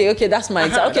example. Okay, that's my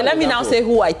example. Okay, let me now say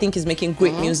who I think is making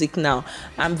great music now.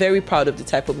 I'm very proud of the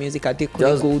type of music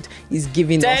Adekunle Gold is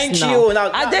giving us now. Thank you. Now,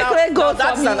 Adekunle Gold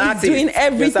is doing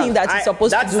everything that he's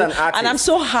supposed to do, and I'm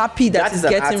so happy that he's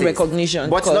getting recognition.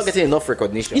 But he's not getting enough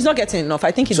recognition. He's not getting enough.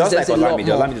 I think he deserves a lot more.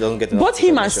 Olamide doesn't get enough. Both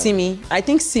him and Simi, I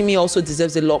think Simi also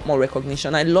deserves a lot more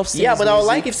recognition. I love Simi's but I would music.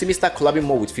 like if Simi start collabing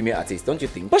more with female artists, don't you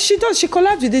think? But she does. she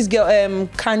collabed with this girl,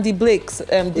 Candy Blakes.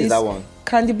 Who's that one?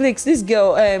 Candy Blakes. This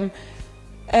girl,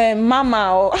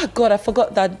 Mama. Oh God, I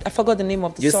forgot the name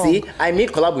of the song. You see, I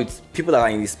make collab with people that are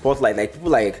in the spotlight, like people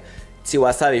like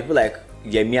Tiwa Savage, people like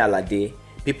Yemi Alade,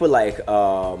 people like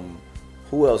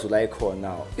who else would I call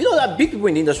now? You know, that big people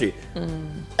in the industry.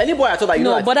 Any boy I thought that you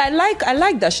know. No, but I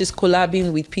like that she's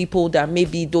collabing with people that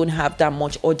maybe don't have that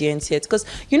much audience yet, because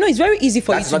you know it's very easy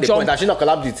for you to jump. That's not the point. That she not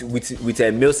collab with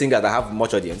male singers that have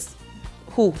much audience.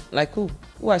 Who? Like who?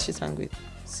 Who has she sang with?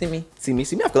 Simi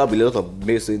have collabed with a lot of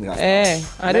male singers.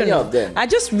 I don't know. Of them. I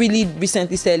just really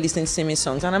recently started listening to Simi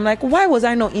songs, and I'm like, why was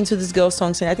I not into this girl's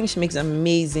songs? And I think she makes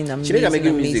amazing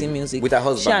music with her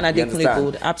husband. She and Adekunle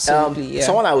Gold, absolutely. Yeah.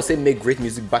 Someone I would say make great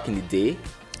music back in the day.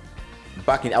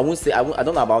 I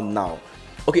don't know about now.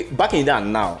 Okay, back in the day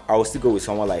and now, I would still go with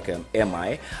someone like MI.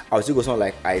 I would still go with someone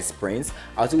like Ice Prince.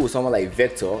 I would still go with someone like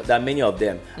Vector. There are many of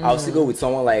them. I would still go with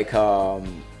someone like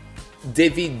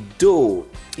Davido.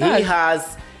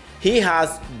 He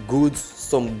has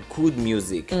some good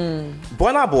music.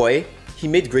 Burna Boy, he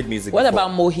made great music. What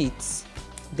about more hits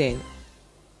then?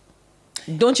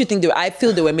 Don't you think I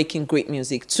feel they were making great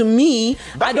music? To me,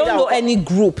 I don't know any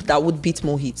group that would beat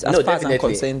more hits as far as I'm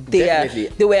concerned. They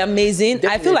were amazing.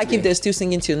 Definitely. I feel like if they're still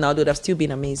singing till now, they would have still been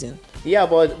amazing. Yeah,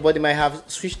 but they might have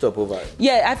switched up over.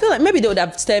 Yeah, I feel like maybe they would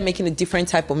have started making a different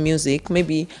type of music,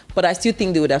 maybe, but I still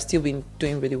think they would have still been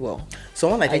doing really well.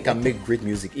 Someone I think can make great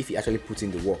music if he actually puts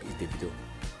in the work is Davido.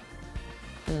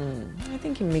 I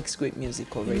think he makes great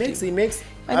music already. He makes.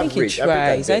 I think he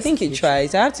tries. I think he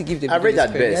tries. I have to give the average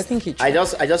at best. I think he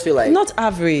tries. I just feel like not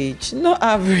average. No,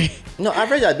 average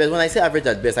at best. When I say average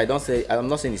at best, I'm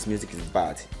not saying his music is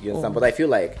bad. You understand? But I feel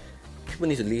like people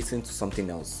need to listen to something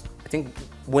else. I think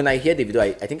when I hear Davido,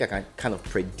 I think I can kind of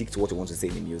predict what he wants to say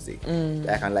in the music.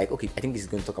 I can okay, I think he's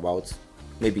going to talk about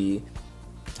maybe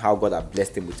how God had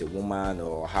blessed him with a woman,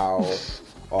 or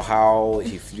how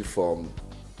he flew from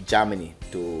Germany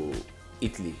to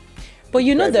Italy. But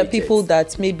you know, there are people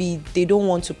that maybe they don't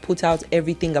want to put out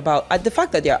everything about the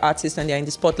fact that they're artists and they're in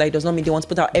the spotlight does not mean they want to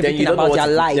put out everything about their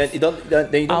life. Then you don't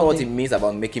know what it means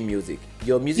about making music.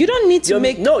 Your music. You don't need to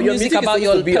make music about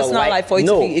your personal life for it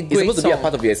to be a great song. It's supposed to be a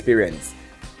part of your experience.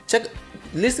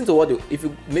 Listen to if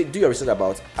you do your research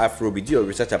about Afrobeat, do your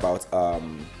research about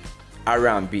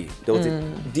R&B.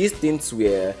 These things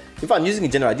were, in fact, music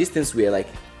in general, these things were like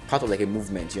part of like a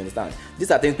movement, you understand?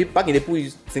 These are things people back in the people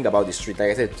used to think about the street.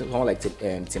 Like I said, someone like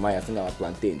Timaya think about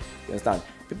plantain. You understand?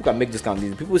 People can make this kind of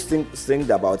music. People sing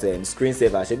about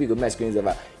screensaver. Should we go my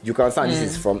screensaver? You can understand this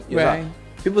is from right.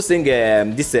 People sing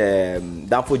this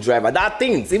downfall driver. That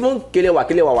things, even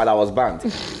Kelewa while I was banned.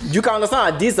 You can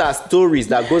understand that these are stories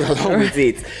that goes along with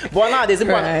it. But nowadays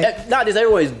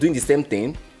everyone is doing the same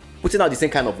thing, putting out the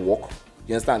same kind of work.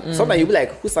 You understand? Sometimes you'll be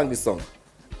like, who sang this song?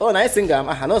 Oh, nice singer.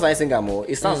 I know nice singer more.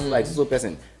 It sounds like so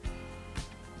person.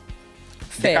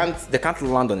 Fair. They can't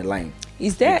land on the line.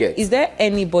 Is there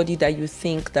anybody that you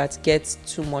think that gets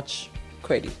too much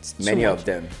credit? Many of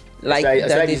them. Like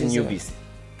these newbies.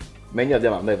 Many of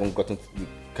them have not even gotten the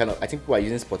kind of. I think people are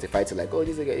using Spotify to like, oh,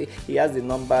 this guy, he has the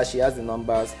numbers, she has the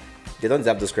numbers. They don't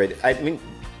deserve those credit. I mean,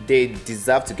 they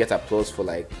deserve to get applause for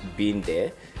like being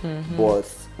there. But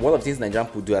one of the things Nigerian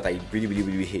people do that I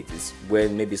really hate is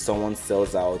when maybe someone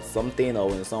sells out something, or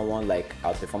when someone like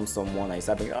outperforms someone and you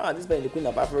start thinking, this is the queen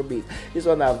of Afrobeat. This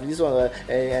one,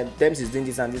 Thames is doing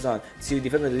this and this one. See, the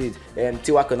family do it.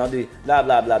 Tiwa cannot do it. Blah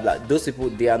blah blah blah. Those people,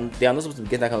 they are not supposed to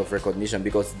get that kind of recognition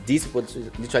because these people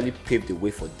literally paved the way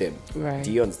for them. Right.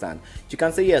 Do you understand? You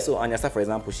can say so Anyasa, for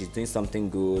example, she's doing something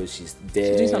good. She's there.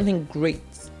 She's doing something great.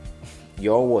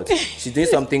 Your word. She's doing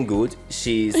something good.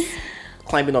 She's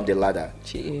climbing up the ladder.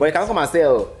 But you can't come and say,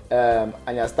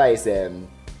 Anyasta is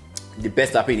the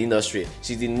best rapper in the industry.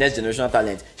 She's the next generational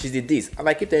talent. She's the this. And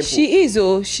I keep telling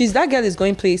people, she is. That girl is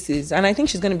going places, and I think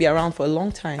she's going to be around for a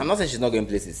long time. I'm not saying she's not going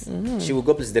places. She will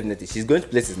go places definitely. She's going to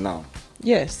places now.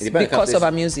 Yes, because of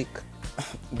her music.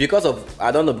 Because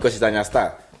she's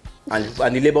Anyasta. And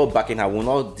the label backing her will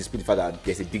not dispute the fact that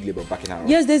there's a big label backing her.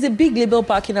 Yes, there's a big label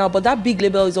backing her, but that big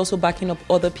label is also backing up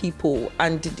other people.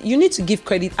 And you need to give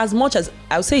credit as much as,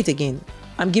 I'll say it again,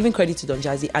 I'm giving credit to Don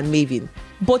Jazzy and Mavin.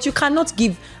 But you cannot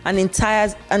give an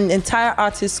entire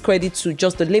artist credit to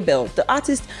just the label. The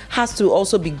artist has to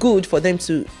also be good for them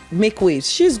to make waves.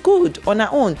 She's good on her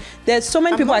own. There's so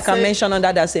many people I can mention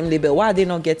under that same label. Why are they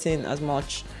not getting as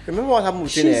much? Remember what happened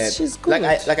with she's good.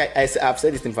 I've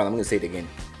said this thing before, I'm going to say it again.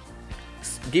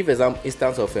 Give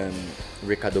instance of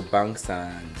Ricardo Banks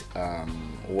and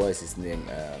what is his name?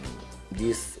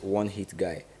 This one hit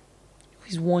guy.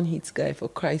 He's one hit guy, for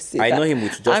Christ's sake. I know him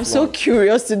with just I'm so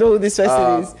curious to know who this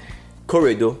person is.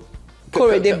 Corridor.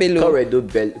 Korede Bello.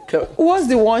 What's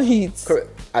the one hit?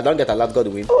 I don't get a lot. God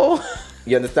win. Oh.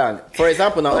 You understand? For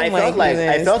example, now I felt like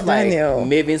Daniel.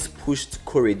 Mavins pushed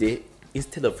Korede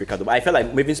instead of Ricardo. But I felt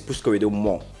like Mavins pushed Korede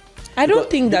more. I don't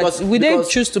think that we didn't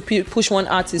choose to push one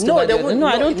artist. No, I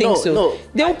don't think so. No.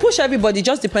 They will push everybody. It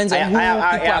just depends on who people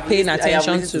are paying attention I have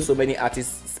listened to. to so many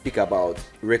artists speak about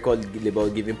record label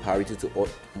giving priority to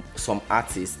some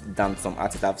artists than some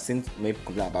artists. I've seen many people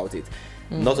complain about it.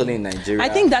 Not only in Nigeria. I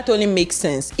think that only makes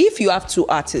sense if you have two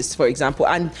artists, for example,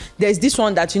 and there's this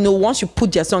one that, you know, once you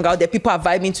put their song out there, people are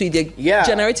vibing to it, they're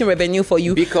generating revenue for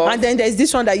you. And then there's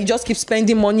this one that you just keep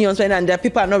spending money on, and the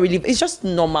people are not really. It's just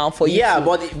normal for you.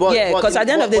 Because at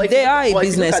the end of the day, they are a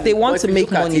business. They want to make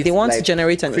money. They want to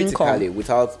generate an income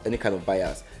without any kind of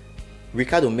bias.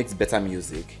 Ricardo makes better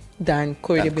music than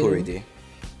Korede.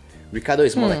 Ricardo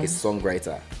is more like a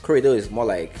songwriter. Korede is more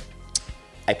like,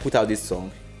 I put out this song,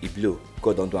 it blew.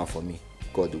 God don't do it for me.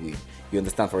 God do it. You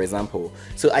understand? For example,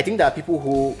 so I think there are people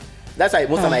who. That's why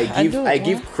most of the time I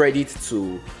give credit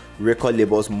to record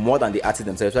labels more than the artists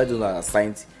themselves. So I do not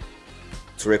assign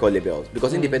to record labels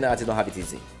because independent artists don't have it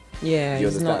easy. Yeah, you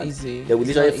it's understand? not easy. They will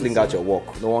literally fling out your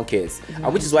work. No one cares.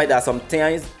 And which is why there are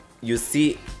sometimes you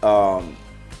see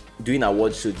doing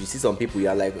award shows. You see some people, you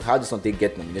are like, how does something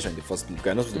get nomination in the first place?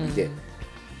 You're not supposed to be there.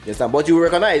 You understand? But you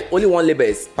recognize only one label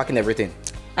is packing everything.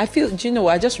 I feel, do you know,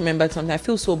 I just remembered something. I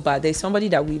feel so bad. There's somebody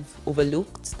that we've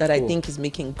overlooked that I think is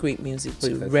making great music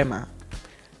too. Rema.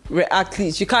 At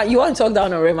least you want to talk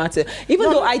down on Rema too.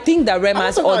 Though I think that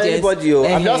Rema's audience.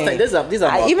 I'm just saying, these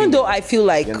are even though I feel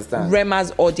like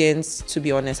Rema's audience, to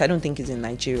be honest, I don't think is in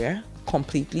Nigeria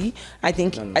completely. I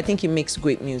think he makes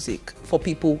great music for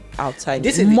people outside.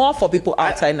 More for people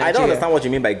outside Nigeria. I don't understand what you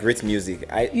mean by great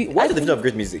music. What's the definition of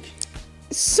great music?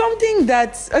 Something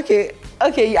that's okay.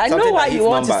 I know why you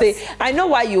want to say. I know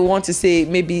why you want to say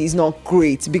maybe it's not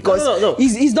great because no.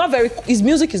 He's not very. His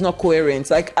music is not coherent.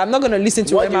 Like I'm not gonna listen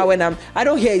to Rema when I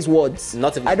don't hear his words.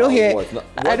 I don't hear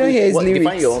his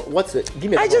lyrics.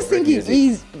 Give me. I just think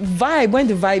he's vibe when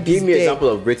the vibe is there. Give me an example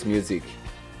of great music.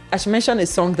 I should mention a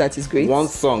song that is great. One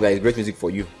song that is great music for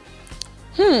you.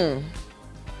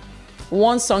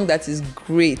 One song that is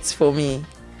great for me.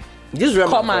 This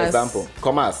Rema, for example.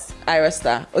 Commerce.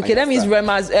 Iresta. Okay, that means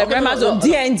Rema's on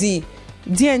DND.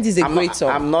 DND is a great song.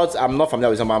 I'm not familiar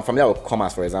with some. I'm familiar with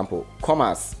Commerce, for example.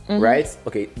 Commerce, right?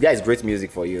 Okay, that is great music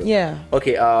for you. Yeah.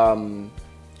 Okay.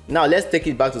 Now let's take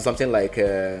it back to something like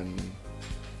If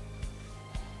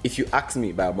You Ask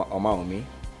Me by Omaomi.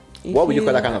 What would you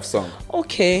call that kind of song?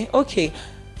 Okay.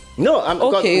 No,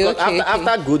 because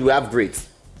after good we have great.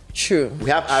 True. We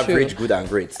have average, good, and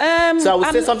great. So I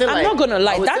would say something I'm not gonna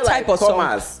lie. That type of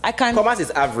Commerce, song, Commerce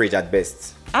is average at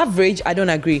best. Average, I don't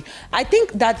agree. I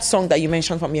think that song that you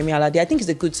mentioned from Yemi Alade, I think it's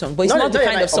a good song, but it's not the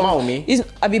kind of song. It's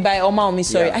by Omaomi.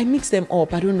 Sorry, I mixed them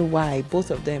up. I don't know why,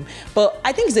 both of them. But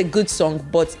I think it's a good song,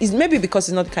 but it's maybe because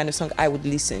it's not the kind of song I would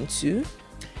listen to.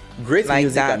 Great like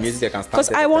music and music that can start. Because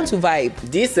I want to vibe.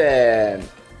 This Her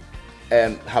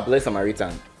Blood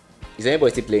Samaritan. Is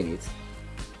anybody still playing it?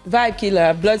 Vibe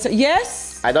Killer, Blood.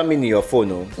 Yes. I don't mean in your phone,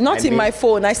 no. Not in my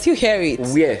phone. I still hear it.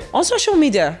 Where? On social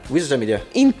media. Which social media?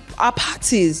 In our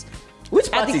parties.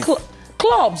 Which parties? At the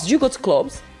clubs. Do you go to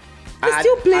clubs? They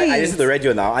still play. I listen to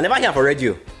radio now. I never hear for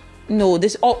radio. No,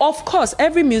 of course,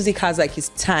 every music has like its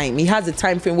time. It has a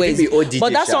time frame where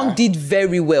but that song did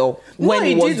very well when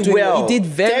it was doing well. It did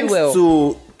very well. Thanks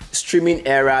to streaming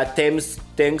era, thanks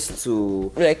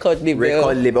to record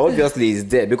label. Obviously it's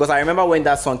there because I remember when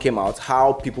that song came out,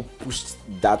 how people pushed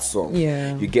that song.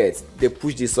 Yeah, you get, they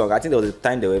pushed this song. I think there was a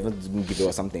time they were even didn't give it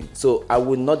or something. So I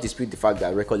would not dispute the fact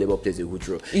that record label plays a huge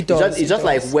role. It's just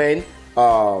like when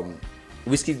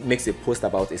Whiskey makes a post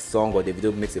about a song or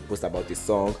Davido makes a post about a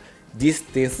song. These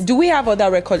things. Do we have other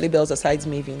record labels aside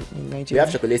Maven in Nigeria? We have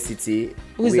Chocolate City.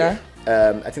 Who is that?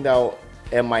 I think that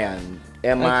MI and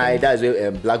MI. That is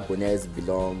where Black Bonnet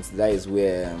belongs. That is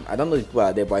where I don't know if people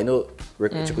are there, but I know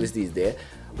Chocolate City is there.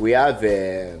 We have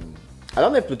I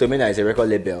don't know if Plutomania is a record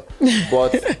label,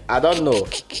 but I don't know. I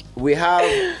think we have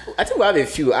a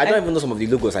few. I don't even know some of the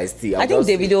logos I see. I think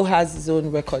Davido has his own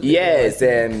record label. Yes,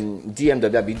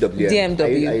 DMW, BW.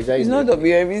 DMW. It's not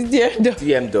WM, it's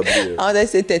DMW. DMW. How they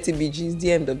say 30 BGs,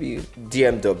 DMW.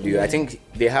 DMW. I think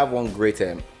they have one great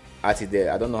artist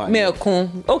there. I don't know how.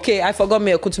 Meokun. Okay, I forgot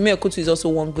Meokutu. Meokutu is also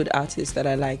one good artist that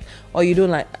I like. Or you don't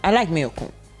like? I like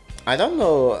Meokun. I don't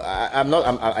know. I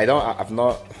don't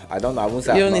know. I won't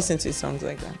say. You don't listen to his songs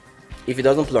like that. If it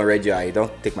doesn't play on radio, I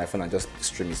don't take my phone and just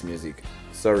stream his music.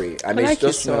 Sorry, I may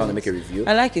just want to make a review.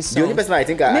 I like his songs. The only person I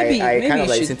think I kind of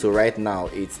listen to right now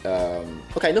it's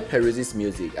okay. I know Peruzzi's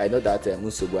music. I know that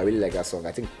Musobu. I really like that song.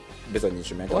 I think based on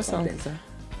instrumental What song something. is that?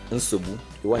 Nsobu,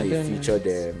 the one I he don't know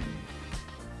featured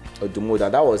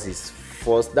Odumodu. That was his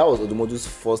first. That was Odumodu's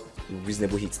first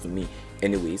reasonable hit to me,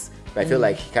 anyways. But I feel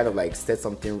like he kind of like said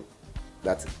something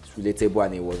that's relatable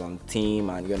and it was on theme,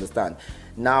 and you understand.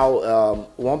 Now,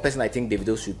 one person I think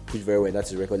Davido should push very well in that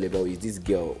his record label is this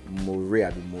girl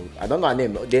Morea. I don't know her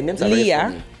name. Their names are very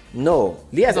funny. No,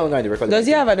 Leah is not on the record label. Does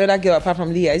he have another girl apart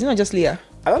from Leah? Is it not just Leah?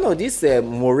 I don't know. This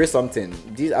Morea something.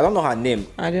 This I don't know her name.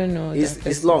 I don't know.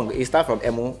 It's long. It starts from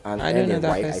Emo and I don't know end in that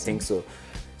Y. person. I think so.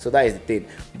 So that is the thing.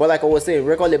 But like I was saying,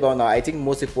 record label now, I think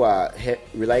most people are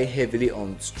relying heavily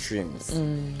on streams.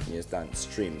 You understand?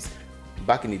 Streams.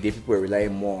 Back in the day, people were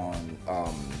relying more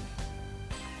on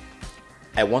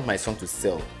I want my song to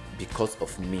sell because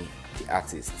of me, the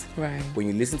artist. Right. When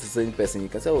you listen to a certain person, you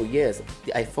can say, oh yes,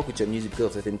 I fuck with your music because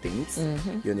of certain things.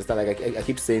 You understand? Like I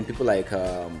keep saying, people like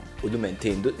Odu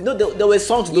Maintain. You know, there were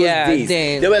songs those days.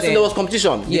 There was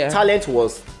competition. The talent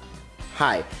was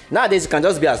high. Nowadays, you can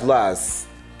just be as low as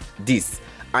this,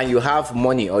 and you have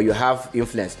money or you have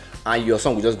influence, and your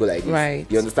song will just go like this. Right.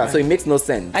 You understand? Right. So it makes no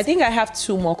sense. I think I have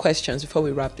 2 more questions before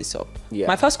we wrap this up. Yeah.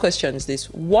 My first question is this: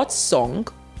 what song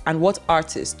and what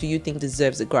artist do you think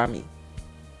deserves a Grammy?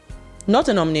 Not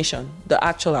a nomination, the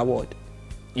actual award.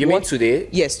 You mean today?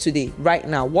 Yes, today, right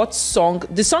now. What song?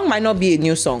 The song might not be a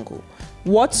new song.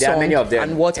 What There song are many of them.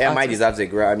 and what MI artist? deserves a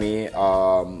Grammy.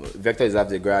 Vector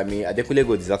deserves a Grammy.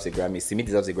 Adekunle deserves a Grammy. Simi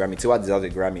deserves a Grammy. Tiwa deserves a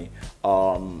Grammy.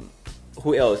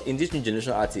 Who else? In this new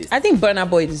generation artist? I think Burna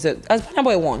Boy deserves. Has Burna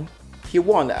Boy won? He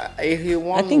won. He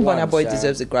won. I think Burna once, Boy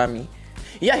deserves a Grammy.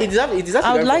 Yeah, he deserves. He deserves.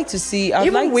 I a would Grammy. like to see.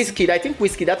 Even Wizkid. I think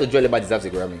Wizkid that to Drille deserves a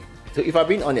Grammy. So if I'm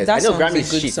being honest, I know Grammy is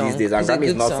shit these days, and Grammy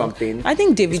is not something. I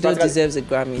think Davido deserves a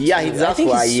Grammy. Yeah, too. he deserves. I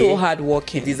think for he's so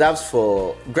hardworking. He deserves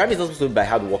for Grammy is not supposed to be by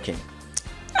hardworking.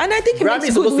 And I think he Grammy makes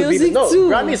is good supposed to music be no. too.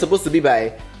 Grammy is supposed to be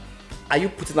by. Are you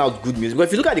putting out good music? But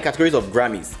if you look at the categories of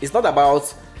Grammys, it's not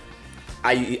about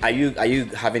are you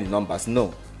having the numbers?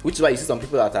 No. Which is why you see some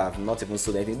people that have not even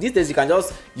sold anything. These days you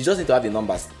just need to have the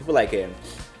numbers. People like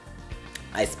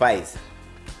I Spice.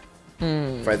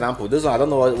 For example, those one I don't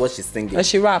know what she's singing. But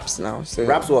she raps now. So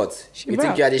Raps what? You raps.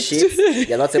 think you are the shit?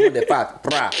 You're not able to part.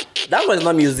 That was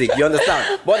not music, you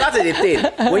understand? But that's the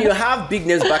thing. When you have big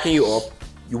names backing you up,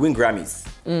 you win Grammys.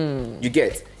 You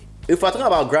get. If we're talking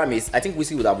about Grammys, I think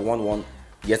Wizkid would have won one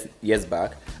years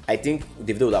back. I think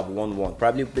Davido would have won one.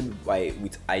 Probably maybe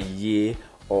with Aye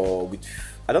or with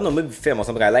I don't know, maybe Femme or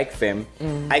something. I like Femme.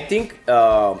 I think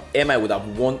MI would have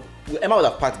won. Emma would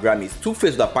have packed Grammys.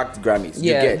 Two-Face would have packed Grammys.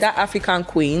 yeah, you get? that African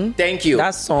Queen. Thank you.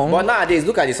 That song. But nowadays,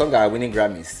 look at the songs that are winning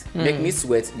Grammys. Make Me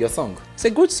Sweat, your song. It's a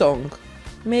good song.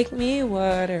 Make me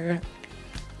water.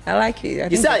 I like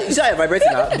it. You see how I'm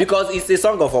vibrating now? Because it's a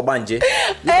song of Obanje.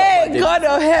 Hey, God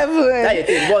of heaven. That's the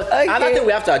thing. But Okay. another thing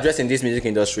we have to address in this music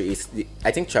industry is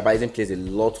I think tribalism plays a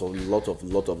lot of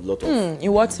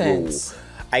In what sense?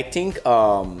 I think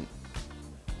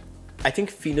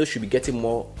females should be getting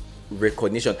more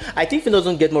recognition. I think females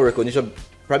don't get more recognition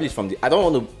probably from the I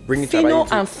don't want to bring it Fino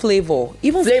tribalism and Flavor.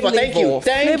 Even Flavor, thank you.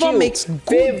 Flavor makes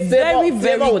good, very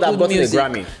Flavor would have good gotten music. a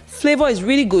Grammy. Flavor is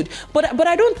really good, but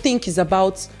I don't think it's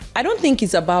about. I don't think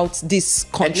it's about this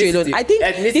country alone. Ethnicity. I think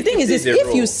Ethnicity the thing is this: plays a if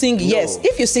you role. sing, No.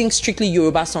 if you sing strictly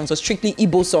Yoruba songs or strictly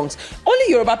Igbo songs, only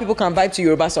Yoruba people can vibe to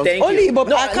Yoruba songs. Thank only you. Igbo.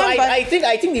 No, I can't. I think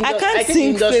I can't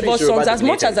sing Flavor songs as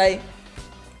much as I.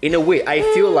 In a way, I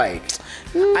feel like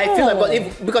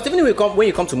because even when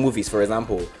you come to movies, for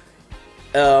example,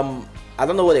 I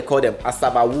don't know what they call them,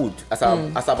 Asaba Wood,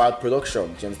 Asaba production.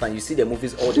 Do you understand? You see the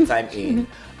movies all the time in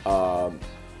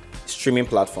streaming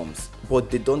platforms, but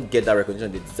they don't get that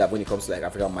recognition they deserve when it comes to like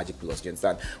African Magic Plus. Do you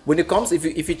understand? When it comes,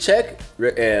 if you check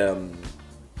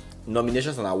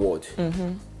nominations and awards,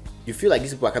 you feel like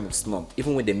these people are kind of snubbed,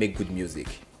 even when they make good music.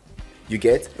 You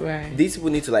get? Right. These people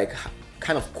need to like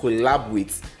kind of collab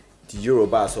with the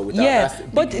Yorubas or with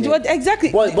but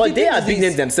exactly. But they are big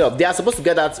names themselves. They are supposed to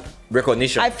get that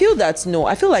recognition. I feel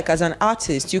like as an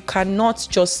artist, you cannot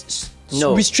just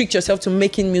restrict yourself to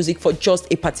making music for just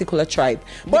a particular tribe,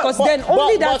 because then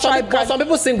only that tribe can. Some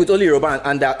people sing with only Yoruba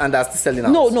and they're still selling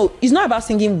out. No, it's not about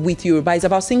singing with Yoruba. It's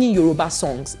about singing Yoruba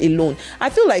songs alone. I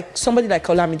feel like somebody like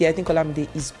Olamide. I think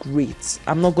Olamide is great.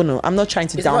 I'm not trying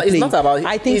to downplay. It's not about.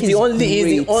 I think he's the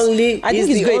only. I think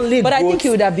he's great, but I think he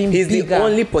would have been bigger. He's the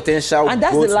only potential. And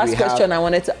that's the last question I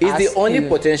wanted to ask. He's the only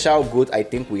potential good I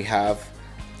think we have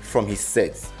from his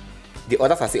sets. The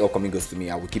others are still all coming goes to me.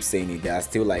 I will keep saying it. They are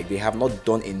still like they have not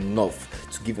done enough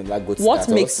to give him that good What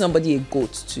status. makes somebody a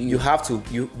goat to you?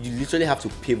 You literally have to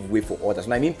pave way for others.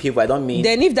 When I mean pave, I don't mean.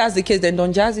 Then if that's the case, then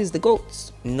Don Jazzy is the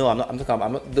goat. No, I'm not.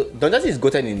 Don Jazzy is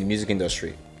goated in the music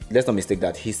industry. let's not mistake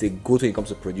that. He's a good when it comes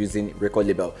to producing record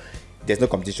label. There's no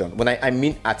competition. When I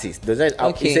mean artist, it's an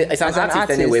artist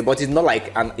anyway, but it's not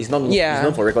like it's not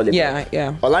known for record label.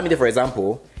 Yeah. Olamide, for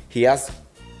example, he has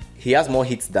more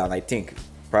hits than I think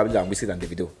probably than Wizkid and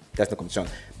Davido. That's no competition.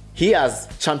 He has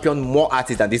championed more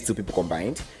artists than these two people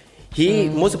combined.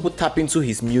 Most people tap into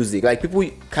his music. Like people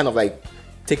kind of like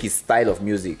take his style of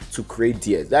music to create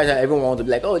deals. That's why everyone wants to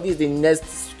be like, oh, this is the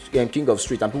next king of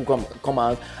street, and people come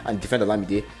out and defend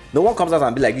Olamide. No one comes out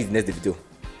and be like, this is the next Davido.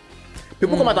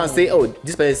 People come out and say, oh,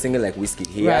 this person is singing like Wizkid.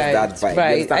 He has that vibe.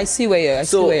 Right. I see where you're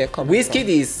coming from. Wizkid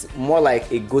is more like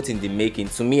a goat in the making.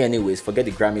 To me anyways, forget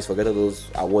the Grammys, forget all those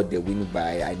awards they win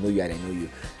by I Know You and I Know You.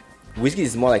 Wizkid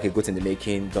is more like a goat in the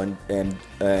making. Davido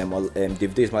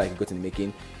is more like a goat in the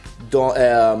making.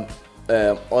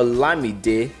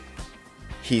 Olamide,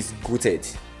 he's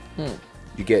goated.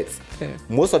 You get? Fair.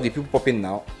 Most of the people popping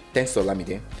now, thanks to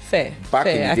Olamide. Fair. Back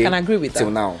in the day, I can agree with that. Till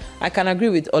now. I can agree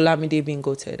with Olamide being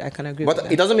goated. I can agree with that.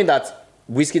 But it doesn't mean that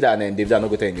Wizkid and Davido are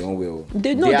not goated in their own way.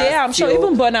 They are, I'm sure.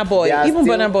 Even Burna Boy,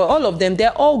 all of them,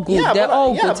 they're all good. Yeah, they're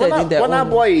all goated in their own way. Burna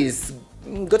Boy is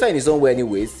goated in his own way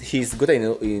anyways. He's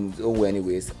goated in his own way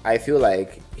anyways. I feel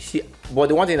like but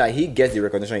the one thing that he gets the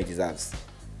recognition he deserves.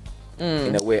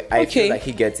 In a way, I feel like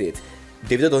he gets it.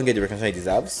 Davido don't get the recognition he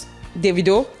deserves.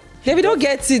 Davido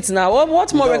gets it now.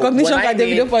 What more recognition can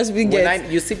Davido possibly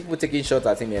get? You see people taking shots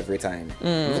at him every time.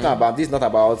 This is not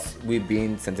about we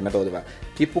being sentimental or whatever.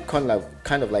 People kind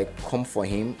of like come for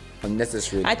him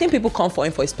unnecessarily. I think people come for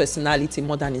him for his personality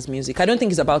more than his music. I don't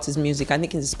think it's about his music. I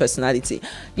think it's his personality.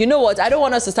 You know what? I don't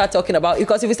want us to start talking about,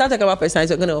 because if we start talking about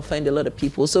personality, we're going to offend a lot of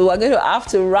people. So we're going to have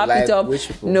to wrap it up.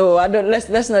 No, I don't.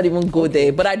 Let's not even go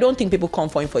there. But I don't think people come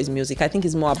for him for his music. I think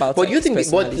it's more about. But you think?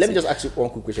 But let me just ask you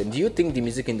one quick question. Do you think the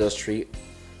music industry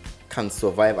can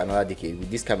survive another decade with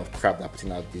this kind of crap they're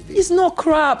putting out these days? It's not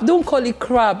crap. Don't call it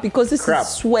crap, because this is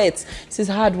sweat. This is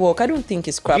hard work. I don't think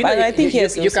it's crap. You know, I think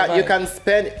you can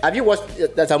spend. Have you watched?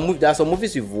 There are some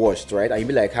movies you've watched, right? And you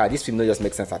be like, this film doesn't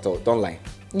make sense at all. Don't lie.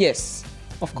 Yes.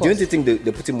 Of course. Do you think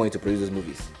they're putting money to produce those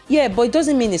movies? Yeah, but it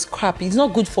doesn't mean it's crap. It's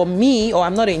not good for me, or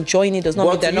I'm not enjoying it. Does not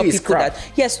mean there are not people that.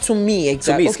 Yes, to me,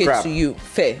 exactly. To me, okay, to you,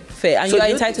 fair, and so you are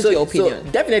entitled to your opinion.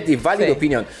 So definitely valid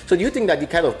opinion. So do you think that the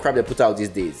kind of crap they put out these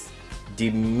days, the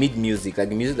mid music, like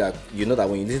the music that you know that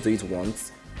when you listen to it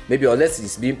once, maybe unless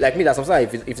it's being like me, that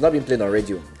sometimes if it's not being played on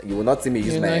radio, you will not see me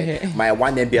use my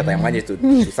 1 MB at my money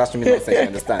to start streaming nonsense. You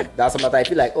understand? That's something that I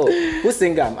feel like, who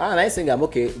sing them? I sing them.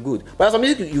 Okay, good. But there's some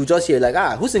music you just hear like,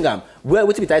 who sing them? Where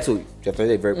would it be titled? You have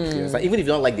to very clear. Even if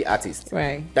you don't like the artist,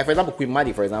 right? Like for example, Queen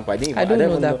Madi, for example, I don't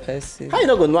know that person. How you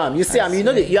not gonna know him? You see, you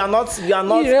know that you are not. You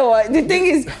know what? The thing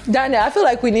is, Daniel, I feel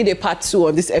like we need a part 2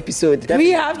 on this episode.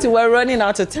 Definitely. We're running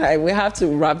out of time. We have to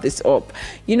wrap this up.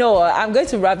 You know, I'm going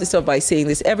to wrap this up by saying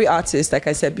this: every artist, like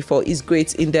I said before, is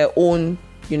great in their own,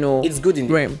 it's good in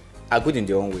realm. Are good in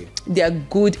their own way. They are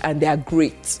good and they are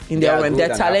great in their own realm.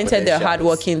 They're talented, they're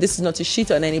hardworking. This is not to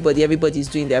shit on anybody. Everybody is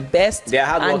doing their best. They're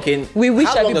hardworking. We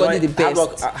wish everybody the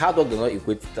best. Hard work does not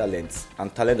equate talent,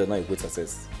 and talent does not equate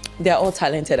success. They're all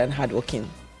talented and hardworking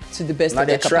to the best of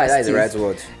their capacities. That is the right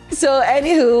word. So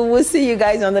anywho, we'll see you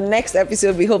guys on the next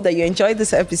episode. We hope that you enjoyed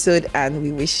this episode, and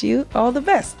we wish you all the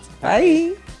best.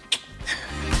 Bye.